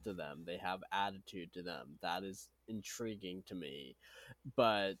spunk to them. They have attitude to them. That is intriguing to me.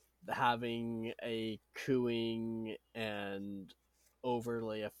 But having a cooing and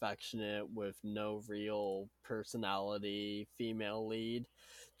overly affectionate with no real personality female lead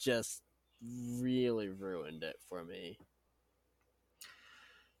just really ruined it for me.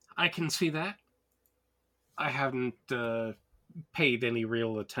 I can see that. I haven't paid any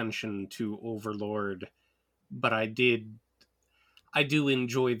real attention to Overlord, but I do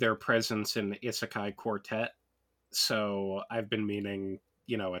enjoy their presence in Isekai Quartet. So I've been meaning,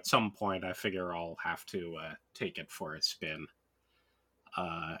 at some point I figure I'll have to take it for a spin.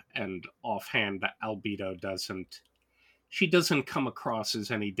 And offhand, Albedo doesn't. She doesn't come across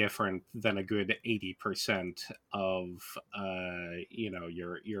as any different than a good 80% of,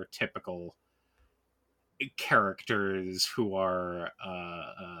 your typical characters who are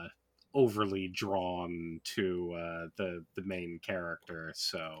overly drawn to the main character.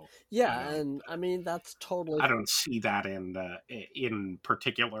 So Yeah, and I mean that's totally I don't see that in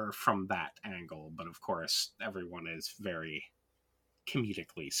particular from that angle. But of course, everyone is very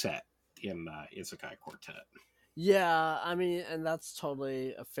comedically set in Isekai Quartet. Yeah, I mean, and that's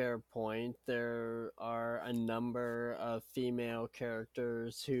totally a fair point. There are a number of female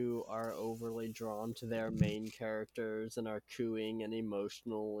characters who are overly drawn to their main characters and are cooing and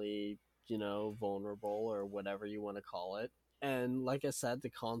emotionally, vulnerable or whatever you want to call it. And like I said, the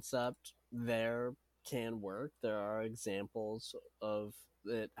concept there can work. There are examples of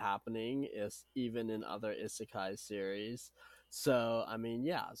it happening is even in other isekai series. So I mean,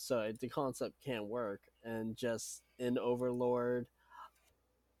 yeah. So the concept can work, and just in Overlord,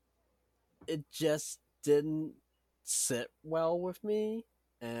 it just didn't sit well with me,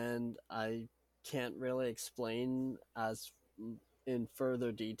 and I can't really explain as in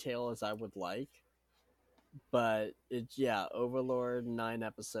further detail as I would like. But yeah, Overlord 9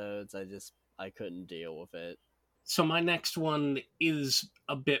 episodes. I couldn't deal with it. So my next one is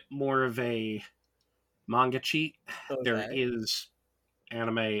a bit more of a manga cheat. There Okay. is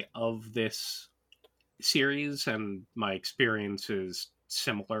anime of this series, and my experience is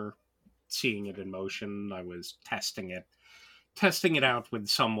similar. Seeing it in motion, I was testing it out with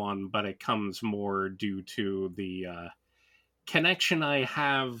someone, but it comes more due to the connection I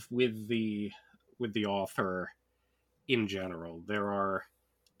have with the author in general. There are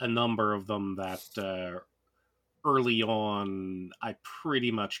a number of them that early on, I pretty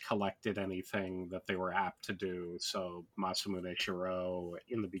much collected anything that they were apt to do. So Masamune Shiro,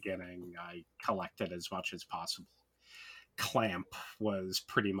 in the beginning, I collected as much as possible. Clamp was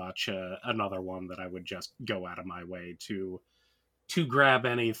pretty much another one that I would just go out of my way to grab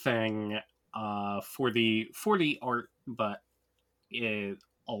anything for the art, but it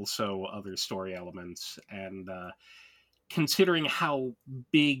also other story elements. And considering how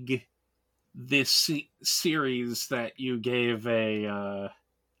big this series that you gave a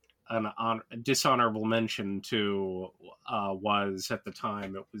dishonorable mention to was at the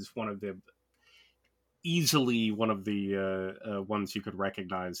time, it was one of the easily one of the ones you could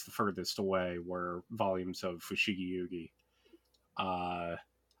recognize the furthest away were volumes of Fushigi Yugi. I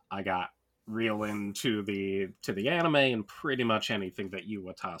got real into the anime and pretty much anything that Yu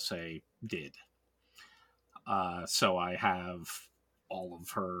Watase did. So I have all of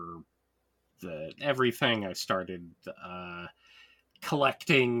her everything. I started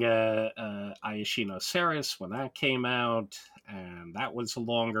collecting Ayashino Ceres when that came out, and that was a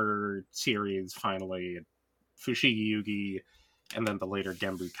longer series. Finally, Fushigi Yugi, and then the later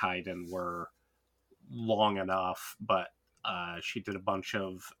Genbu Kaiden were long enough, but she did a bunch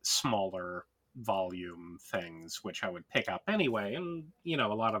of smaller volume things, which I would pick up anyway, and a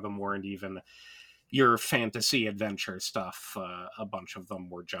lot of them weren't even your fantasy adventure stuff. A bunch of them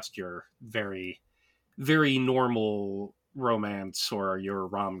were just your very, very normal romance or your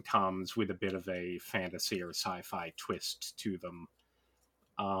rom-coms with a bit of a fantasy or sci-fi twist to them.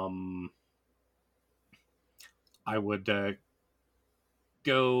 I would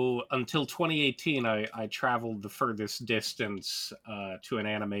go until 2018. I traveled the furthest distance to an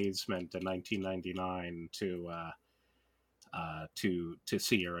animazement in 1999 to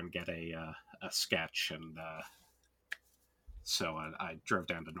see her and get a sketch, and so I drove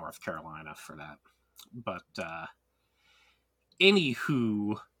down to North Carolina for that. But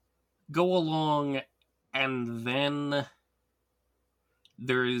anywho, go along, and then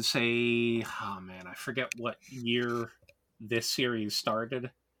there's I forget what year this series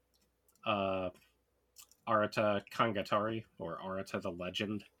started. Arata Kangatari, or Arata the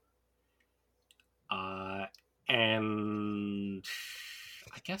Legend. And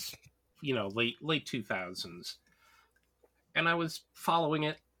I guess, late 2000s. And I was following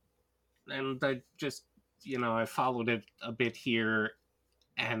it, and I just, I followed it a bit here,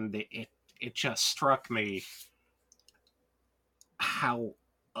 and it just struck me how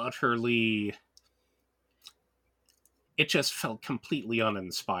utterly it just felt completely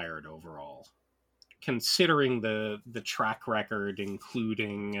uninspired overall, considering the track record,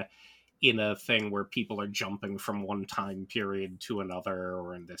 including in a thing where people are jumping from one time period to another,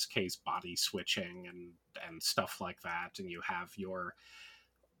 or in this case body switching and stuff like that, and you have your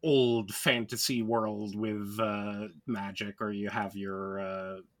old fantasy world with magic, or you have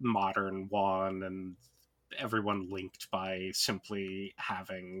your modern one, and everyone linked by simply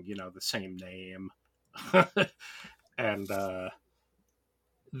having the same name. And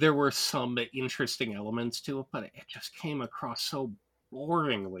there were some interesting elements to it, but it just came across so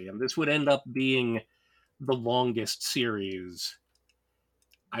boringly, and this would end up being the longest series.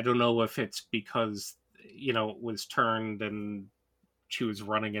 I don't know if it's because, it was turned and she was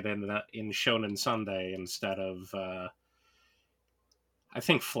running it in Shonen Sunday instead of I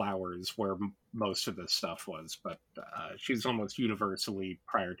think Flowers, where most of this stuff was, but she's almost universally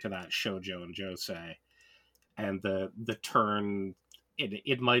prior to that Shoujo and Josei, and the turn.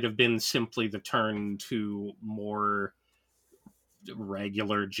 It might have been simply the turn to more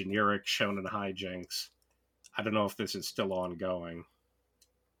regular, generic shonen hijinks. I don't know if this is still ongoing.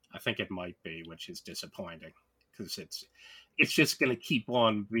 I think it might be, which is disappointing because it's just going to keep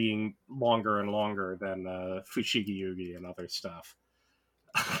on being longer and longer than Fushigi Yugi and other stuff.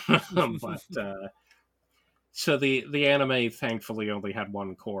 But so the anime thankfully only had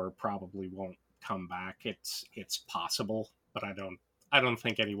one core. Probably won't come back. It's possible, but I don't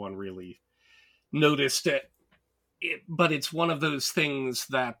think anyone really noticed it. But it's one of those things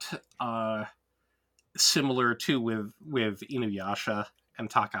that similar to with Inuyasha and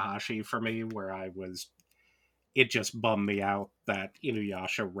Takahashi for me, where it just bummed me out that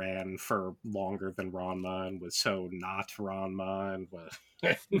Inuyasha ran for longer than Ranma and was so not Ranma and was.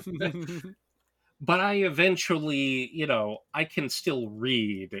 But I eventually, I can still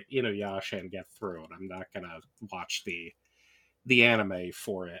read Inuyasha and get through it. I'm not gonna watch the anime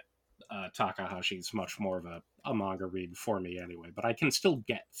for it. Takahashi's much more of a manga read for me anyway, but I can still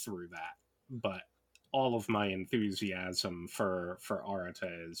get through that. But all of my enthusiasm for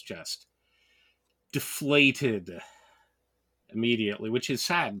Arata is just deflated immediately, which is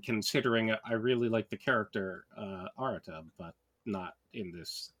sad considering I really like the character Arata, but not in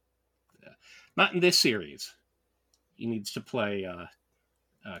this not in this series. He needs to play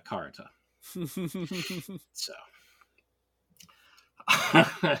Karata. So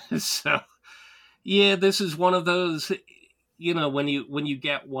so yeah, this is one of those, when you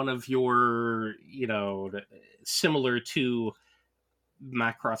get one of your, similar to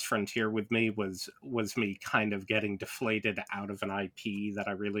Macross Frontier with me was me kind of getting deflated out of an IP that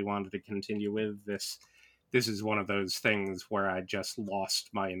I really wanted to continue with. This is one of those things where I just lost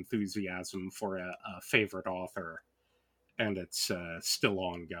my enthusiasm for a favorite author, and it's still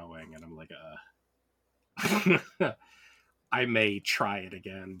ongoing, and I'm like, I may try it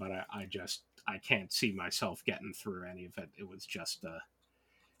again, but I can't see myself getting through any of it. It was just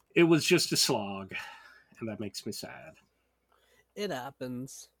a slog, and that makes me sad. It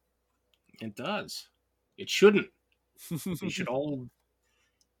happens. It does. It shouldn't. They should all,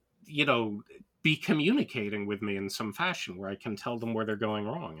 be communicating with me in some fashion where I can tell them where they're going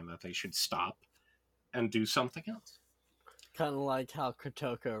wrong and that they should stop and do something else. Kind of like how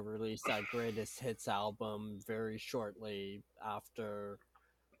Kotoko released that greatest hits album very shortly after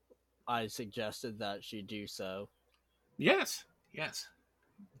I suggested that she do so. Yes.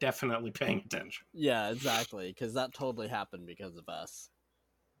 Definitely paying attention. Yeah, exactly, because that totally happened because of us.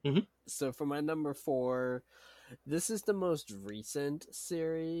 Mm-hmm. So for my number 4, this is the most recent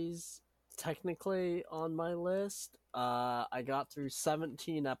series technically on my list. I got through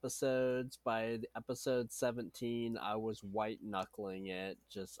 17 episodes. By episode 17, I was white knuckling it.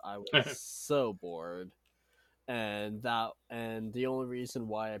 I was so bored. And the only reason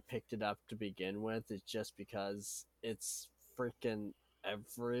why I picked it up to begin with is just because it's freaking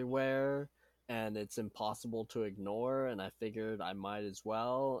everywhere and it's impossible to ignore, and I figured I might as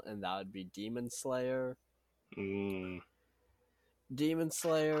well, and that would be Demon Slayer. Demon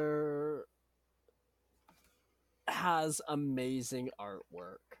Slayer has amazing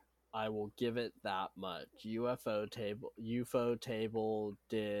artwork. I will give it that much. UFO Table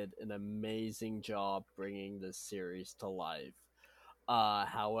did an amazing job bringing this series to life.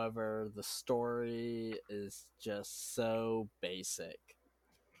 However, the story is just so basic.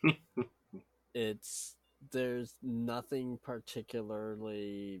 There's nothing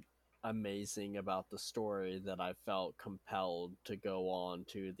particularly amazing about the story that I felt compelled to go on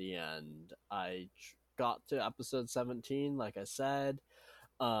to the end. I got to episode 17, like I said,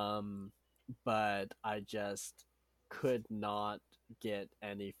 but I just could not get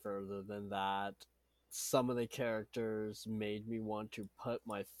any further than that. Some of the characters made me want to put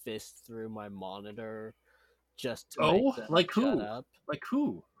my fist through my monitor just to make them like shut who? up. Like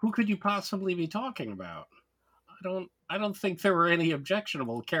who? Who could you possibly be talking about? I don't think there were any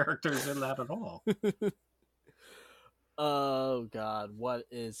objectionable characters in that at all. Oh god, what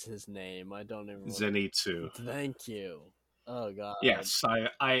is his name? I don't even Zenitsu. Thank you. Oh god. Yes,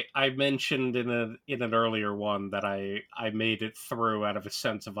 I mentioned in an earlier one that I made it through out of a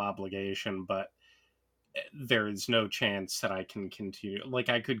sense of obligation, but there is no chance that I can continue. Like,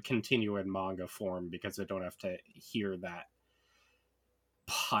 I could continue in manga form because I don't have to hear that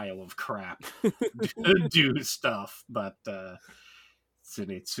pile of crap do stuff, but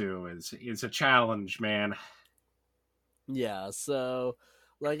Zenitsu is a challenge, man. Yeah, so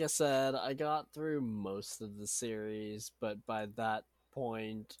like I said, I got through most of the series, but by that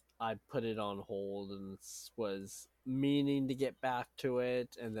point, I put it on hold and was meaning to get back to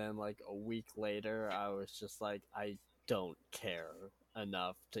it. And then, like a week later, I was just like, I don't care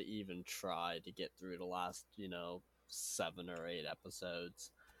enough to even try to get through the last, 7 or 8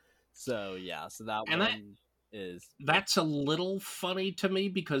 episodes. So, yeah, so that And one is. that's a little funny to me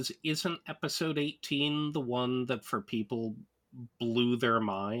because isn't episode 18 the one that for people blew their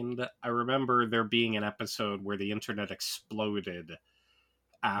mind? I remember there being an episode where the internet exploded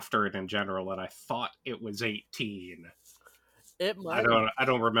after it in general, and I thought it was 18. It might I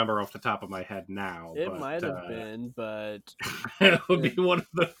don't remember off the top of my head now, it but might have been, but it would be one of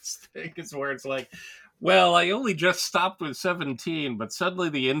those things where it's like, well, I only just stopped with 17, but suddenly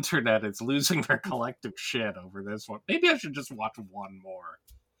the internet is losing their collective shit over this one. Maybe I should just watch one more.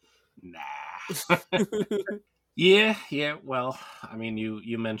 Nah. Yeah. Well, I mean,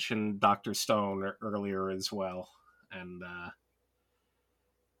 you mentioned Dr. Stone earlier as well, and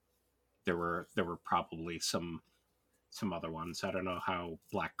there were probably some other ones. I don't know how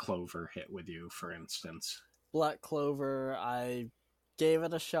Black Clover hit with you, for instance. Black Clover, I gave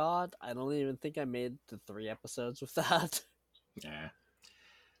it a shot. I don't even think I made the 3 episodes with that. Yeah.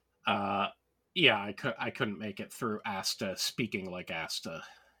 Yeah, I couldn't make it through Asta speaking like Asta.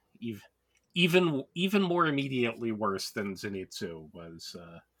 Even more immediately worse than Zenitsu was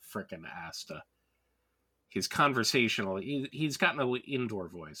frickin' Asta. His conversational, he's got no indoor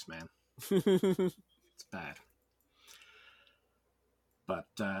voice, man. It's bad. But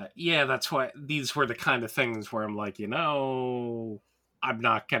yeah, that's why these were the kind of things where I'm like, I'm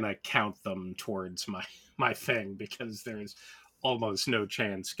not gonna count them towards my thing because there's almost no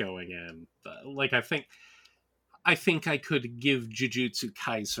chance going in. Like I think I could give Jujutsu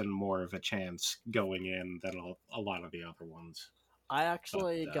Kaisen more of a chance going in than a lot of the other ones. I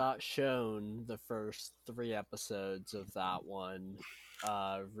actually got shown the first 3 episodes of that one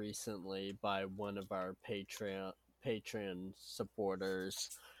recently by one of our Patreon supporters,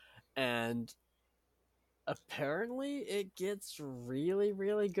 and apparently it gets really,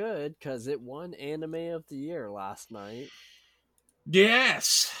 really good because it won Anime of the Year last night.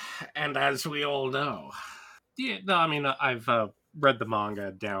 Yes, and as we all know, yeah. No, I mean I've read the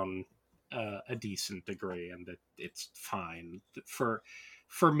manga down a decent degree, and it's fine for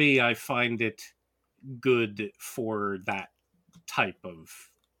me. I find it good for that type of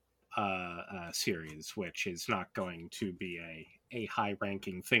series, which is not going to be a high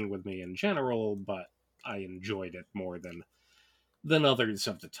ranking thing with me in general, but I enjoyed it more than others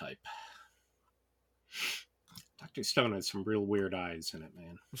of the type. Dr. Stone has some real weird eyes in it,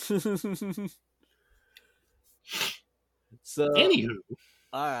 man. So, anywho,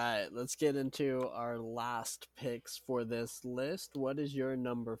 all right, let's get into our last picks for this list. What is your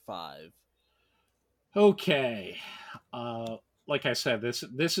number 5? Okay, like I said,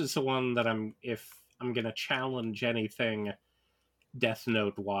 this is the one that if I'm gonna challenge anything Death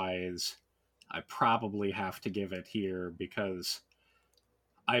Note wise, I probably have to give it here because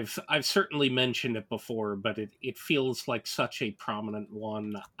I've certainly mentioned it before, but it feels like such a prominent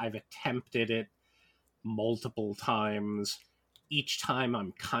one. I've attempted it multiple times. Each time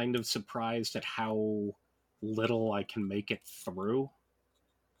I'm kind of surprised at how little I can make it through.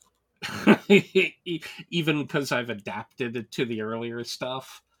 Even because I've adapted it to the earlier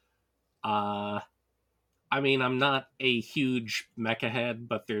stuff. I mean, I'm not a huge mecha head,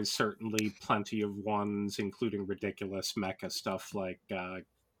 but there's certainly plenty of ones, including ridiculous mecha stuff like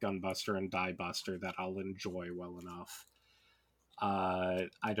Gunbuster and Diebuster, that I'll enjoy well enough.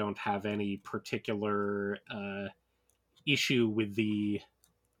 I don't have any particular issue with the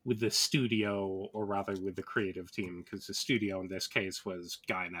studio, or rather with the creative team, because the studio in this case was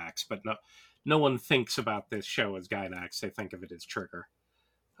Gainax, but no one thinks about this show as Gainax. They think of it as Trigger.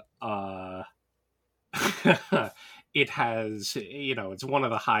 It has, it's one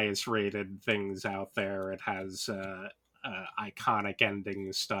of the highest rated things out there. It has iconic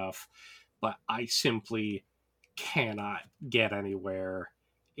ending stuff, but I simply cannot get anywhere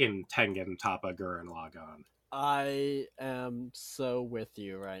in Tengen Toppa Gurren Lagann. I am so with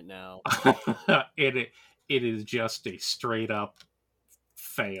you right now. It is just a straight up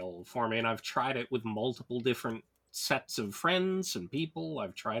fail for me, and I've tried it with multiple different sets of friends and people.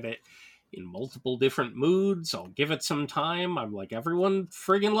 I've tried it in multiple different moods. I'll give it some time. I'm like, everyone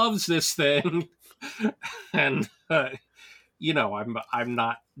friggin' loves this thing. And I'm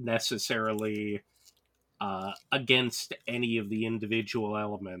not necessarily against any of the individual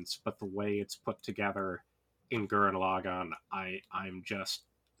elements, but the way it's put together in Gurren Lagann, I'm just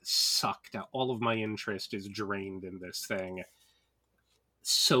sucked out. All of my interest is drained in this thing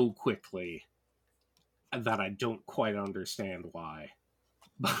so quickly that I don't quite understand why.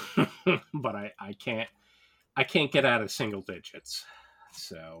 But I can't get out of single digits.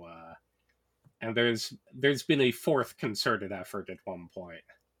 So and there's been a fourth concerted effort at one point.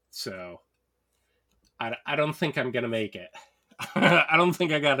 So I don't think I'm gonna make it. I don't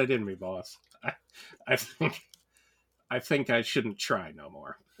think I got it in me, boss. I think I think I shouldn't try no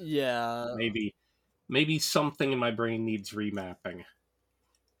more. Yeah. Maybe something in my brain needs remapping.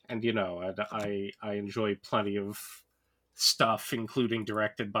 And I enjoy plenty of stuff, including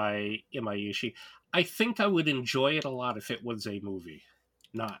directed by Imaishi. I think I would enjoy it a lot if it was a movie,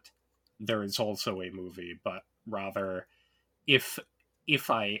 not there is also a movie, but rather if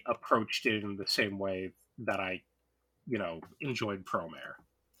I approached it in the same way that I enjoyed Promare,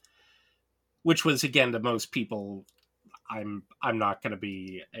 which was again to most people. I'm not going to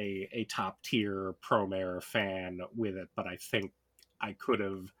be a top tier Promare fan with it, but I think I could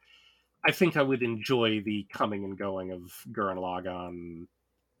have. I think I would enjoy the coming and going of Gurren Lagann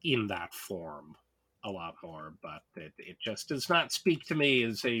in that form a lot more, but it just does not speak to me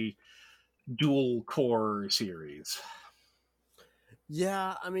as a dual core series.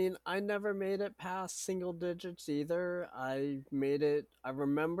 Yeah, I mean, I never made it past single digits either. I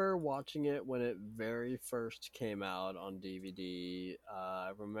remember watching it when it very first came out on DVD.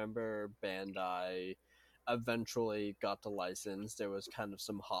 I remember Bandai eventually got the license. There was kind of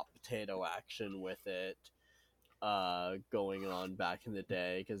some hot potato action with it going on back in the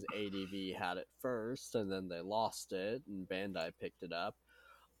day because ADV had it first and then they lost it and Bandai picked it up.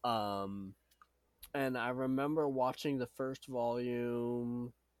 Um, and I remember watching the first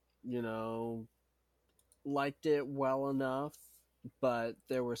volume, you know, liked it well enough, but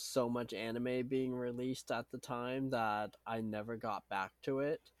there was so much anime being released at the time that I never got back to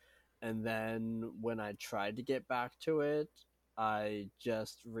it. And then when I tried to get back to it, I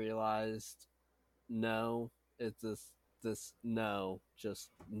just realized no, it's this no, just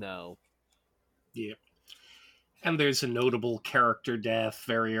no. Yeah. And there's a notable character death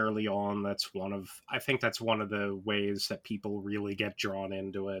very early on. I think that's one of the ways that people really get drawn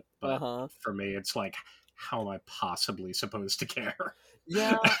into it. But Uh-huh. for me, it's like, how am I possibly supposed to care?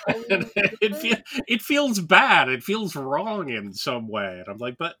 Yeah, I mean, It feels bad. It feels wrong in some way, and I'm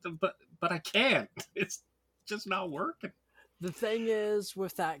like, but I can't. It's just not working. the thing is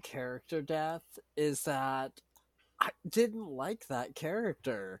with that character death is that I didn't like that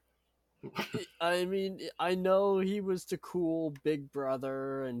character. I mean, I know he was the cool big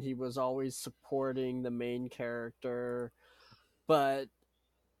brother and he was always supporting the main character, but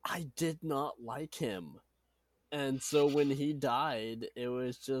I did not like him. And so when he died, it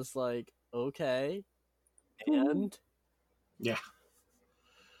was just like, okay, and Yeah.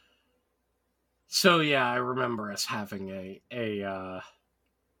 So yeah, I remember us having a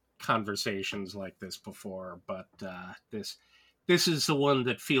conversations like this before, but this is the one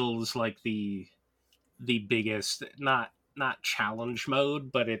that feels like the biggest, not challenge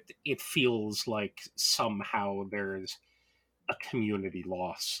mode, but it feels like somehow there's a community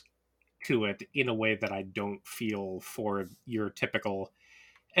loss to it in a way that I don't feel for your typical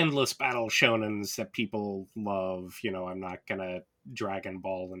endless battle shonens that people love. I'm not gonna Dragon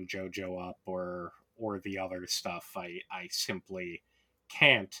Ball and JoJo up or the other stuff. I simply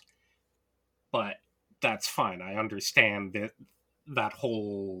can't. But that's fine. I understand that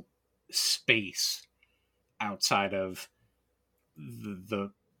whole space outside of the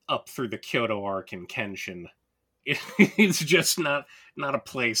up through the Kyoto arc in Kenshin. It's just not a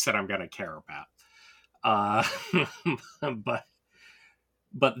place that I'm gonna care about.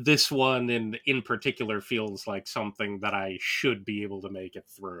 But this one in particular feels like something that I should be able to make it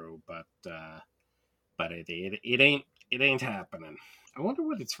through, but it ain't happening. I wonder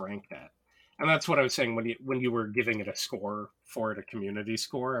what it's ranked at. And that's what I was saying when you were giving it a score for it, a community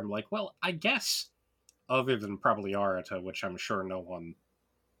score. I'm like, well, I guess other than probably Arata, which I'm sure no one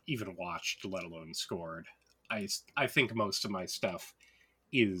even watched, let alone scored. I think most of my stuff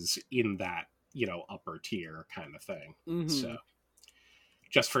is in that upper tier kind of thing. So mm-hmm.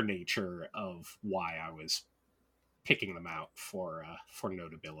 just for nature of why I was picking them out for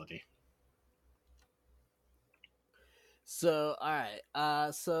notability. So, all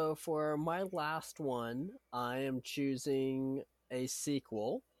right. So for my last one, I am choosing a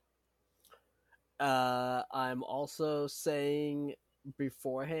sequel. I'm also saying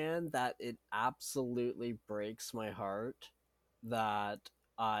beforehand that it absolutely breaks my heart that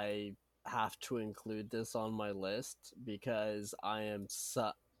I have to include this on my list because I am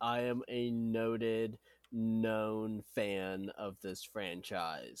a noted known fan of this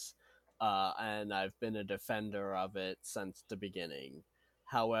franchise. And I've been a defender of it since the beginning.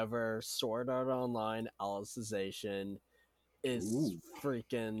 However, Sword Art Online Alicization is Ooh.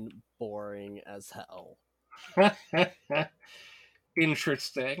 freaking boring as hell.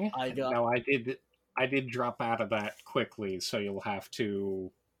 Interesting. I got No, I did drop out of that quickly, so you'll have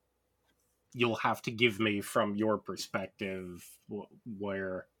to give me from your perspective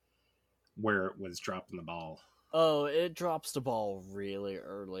where it was dropping the ball. Oh, it drops the ball really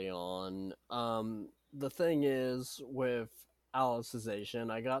early on. The thing is with Alicization,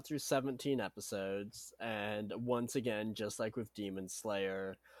 I got through 17 episodes, and once again, just like with Demon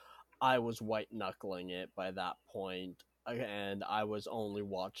Slayer, I was white knuckling it by that point, and I was only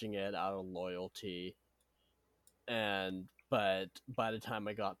watching it out of loyalty. And but by the time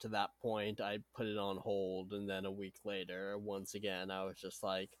I got to that point, I put it on hold, and then a week later, once again, I was just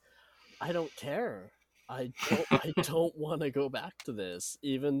like, I don't care. I don't want to go back to this,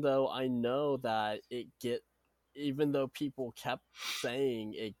 even though I know that even though people kept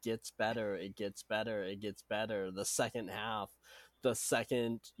saying it gets better, it gets better, it gets better. The second half, the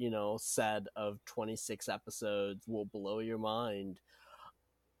second, set of 26 episodes will blow your mind.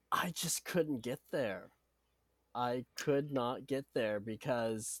 I just couldn't get there. I could not get there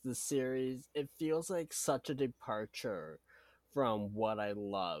because the series, it feels like such a departure from what I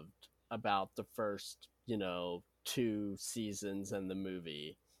loved about the first, two seasons and the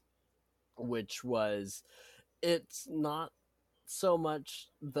movie, which was, it's not so much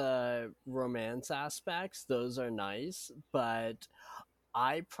the romance aspects, those are nice, but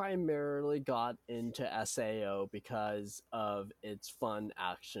I primarily got into SAO because of its fun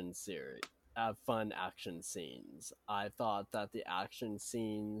action scenes. I thought that the action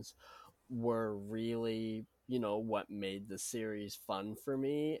scenes were really, what made the series fun for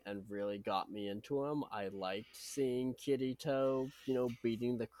me and really got me into them. I liked seeing Kirito,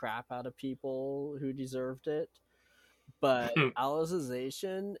 beating the crap out of people who deserved it. But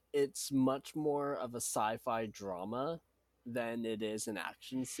Alicization, it's much more of a sci-fi drama than it is an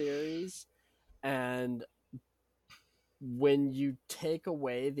action series. And when you take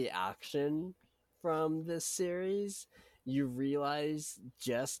away the action from this series, you realize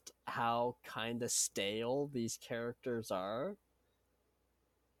just how kind of stale these characters are.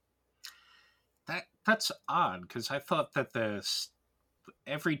 That's odd because I thought that this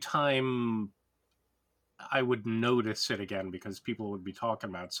every time I would notice it again because people would be talking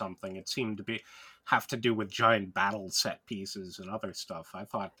about something. It seemed to be have to do with giant battle set pieces and other stuff. I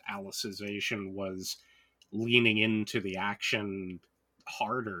thought Alicization was leaning into the action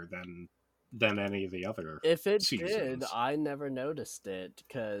harder than any of the other If it did, seasons. I never noticed it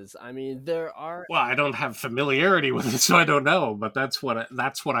because I mean there are Well, I don't have familiarity with it, so I don't know. But that's what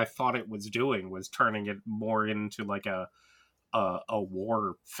I thought it was doing, was turning it more into like a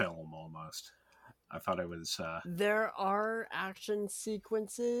war film almost. I thought it was. there are action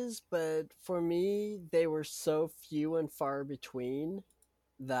sequences, but for me they were so few and far between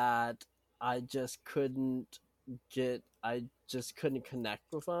that I just couldn't connect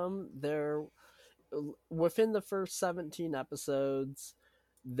with them. They're within the first 17 episodes,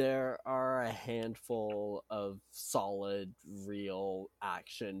 there are a handful of solid, real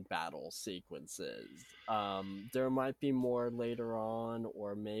action battle sequences. There might be more later on,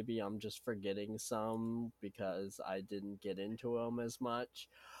 or maybe I'm just forgetting some because I didn't get into them as much.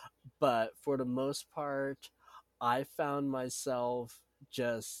 But for the most part, I found myself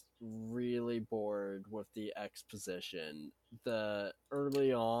just really bored with the exposition. The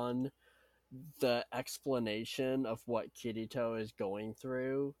early on, the explanation of what Kirito is going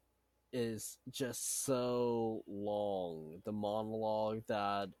through is just so long. The monologue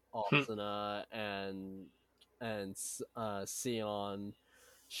that Asuna and Sion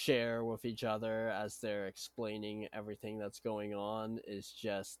share with each other as they're explaining everything that's going on is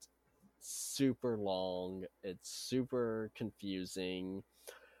just super long. It's super confusing.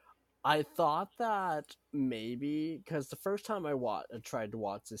 I thought that maybe because the first time I tried to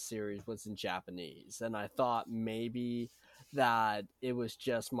watch this series was in Japanese, and I thought maybe that it was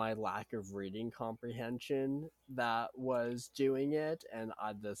just my lack of reading comprehension that was doing it, and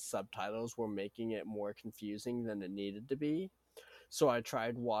the subtitles were making it more confusing than it needed to be. So I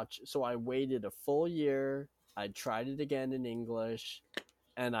waited a full year. I tried it again in English,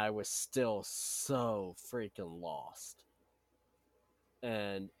 and I was still so freaking lost,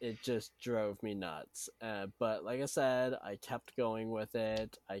 and it just drove me nuts. But like I said, I kept going with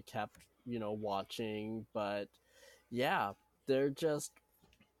it. I kept, watching. But yeah, they're just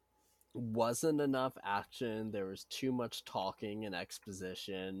wasn't enough action. There was too much talking and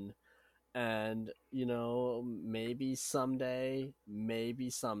exposition. And, maybe someday.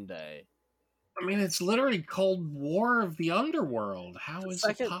 I mean, it's literally called War of the Underworld. The How is it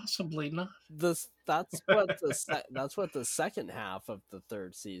second possibly not? this that's what the second half of the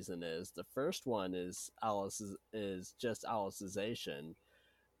third season is. The first one is just Alicization,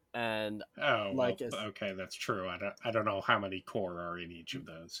 and Oh well, like it's okay, that's true. I don't know how many core are in each of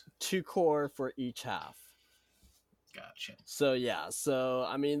those. 2 core for each half. Gotcha. So yeah, so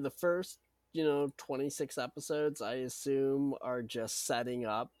I mean the first 26 episodes I assume are just setting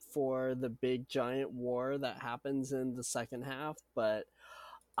up for the big giant war that happens in the second half, but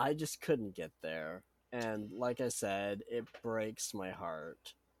I just couldn't get there. And like I said, it breaks my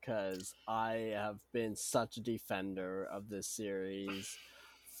heart because I have been such a defender of this series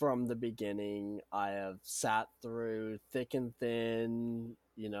from the beginning. I have sat through thick and thin,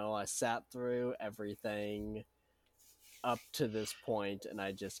 I sat through everything up to this point, and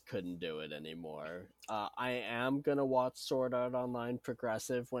I just couldn't do it anymore. I am gonna watch Sword Art Online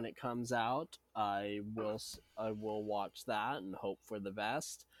Progressive when it comes out. I will watch that and hope for the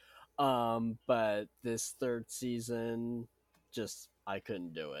best. But this third season, just I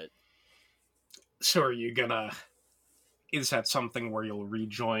couldn't do it. So are you gonna? Is that something where you'll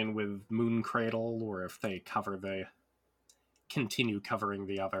rejoin with Moon Cradle, or if they continue covering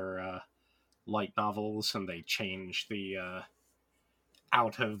the other light novels and they change the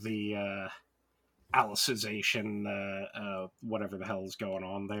out of the Alicization, whatever the hell's going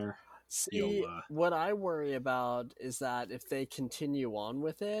on there? You'll See, what I worry about is that if they continue on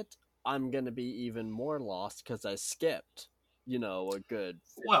with it, I'm gonna be even more lost because I skipped, a good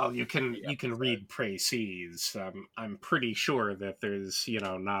Well, 50, you can 60 you can episodes. read précis. I'm pretty sure that there's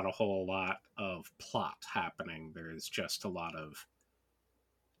not a whole lot of plot happening. There's just a lot of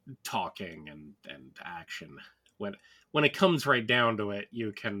talking and action. When it comes right down to it,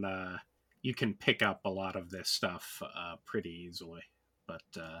 you can pick up a lot of this stuff pretty easily. But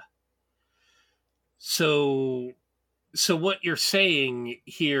so so what you're saying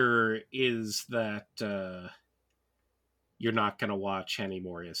here is that you're not going to watch any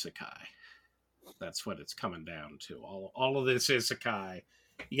more isekai. That's what it's coming down to. All of this isekai.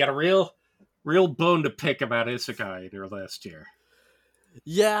 You got a real bone to pick about isekai in your list here.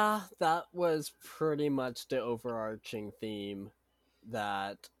 Yeah, that was pretty much the overarching theme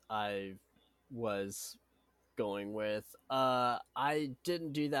that I was going with. I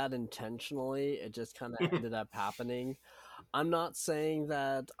didn't do that intentionally. It just kind of ended up happening. I'm not saying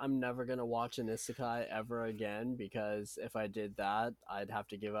that I'm never going to watch an isekai ever again because if I did that, I'd have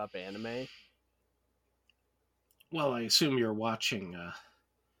to give up anime. Well, I assume you're watching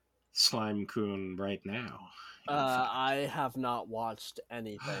Slime Kun right now. In fact, I have not watched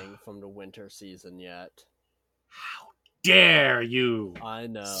anything from the winter season yet. how dare you, I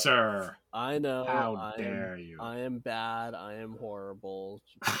know. sir? I know. How I am dare you? I am bad. I am horrible.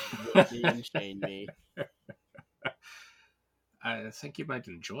 Whip me and chain me. I think you might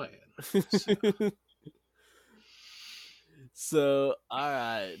enjoy it. So. So, all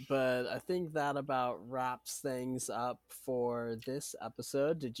right, but I think that about wraps things up for this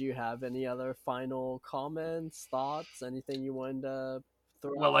episode. Did you have any other final comments, thoughts, anything you wanted to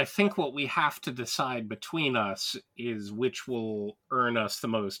throw Well, I out? think what we have to decide between us is which will earn us the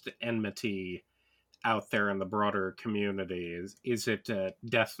most enmity out there in the broader community. Is it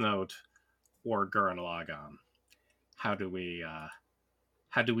Death Note or Gurren Lagann? How do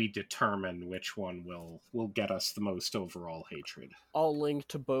we determine which one will get us the most overall hatred? I'll link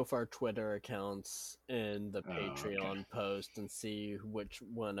to both our Twitter accounts in the Oh, okay. Patreon post and see which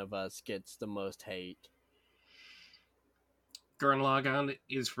one of us gets the most hate. Gurren Lagann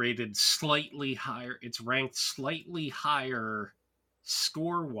is rated slightly higher. It's ranked slightly higher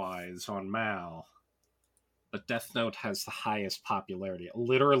score wise on Mal, but Death Note has the highest popularity.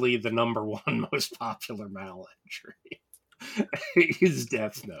 Literally, the number one most popular Mal entry is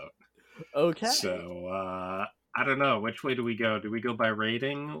Death Note. Okay. So I don't know. Which way do we go? Do we go by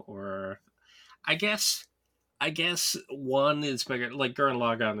rating, or I guess one is bigger. Like Gurren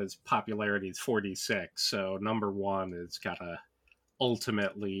Lagann, popularity is 46, so number one is gotta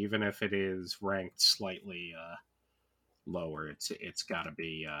ultimately, even if it is ranked slightly lower, it's gotta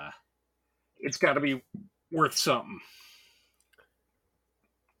be worth something.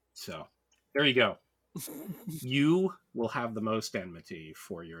 So there you go. You will have the most enmity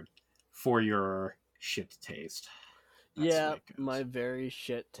for your shit taste. That's the Yeah, way my it very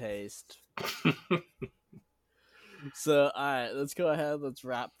shit taste. goes. So, all right, let's go ahead. Let's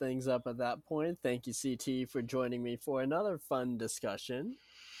wrap things up at that point. Thank you, CT, for joining me for another fun discussion.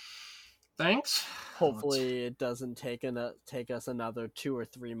 Thanks. Hopefully, it doesn't take us another 2 or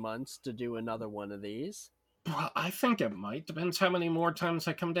 3 months to do another one of these. Well, I think it might. Depends how many more times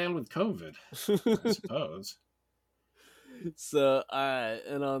I come down with COVID, I suppose. So, all right,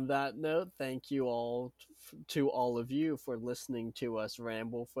 and on that note, thank you all to all of you for listening to us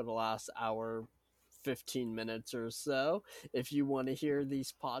ramble for the last hour 15 minutes or so. If you want to hear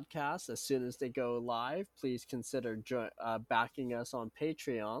these podcasts as soon as they go live, please consider backing us on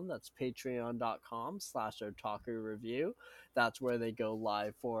Patreon. That's patreon.com/otaku review. That's where they go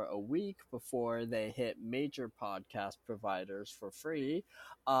live for a week before they hit major podcast providers for free.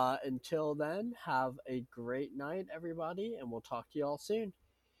 Until then, have a great night, everybody, and we'll talk to you all soon.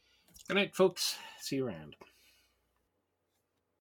 Good night, folks. See you around.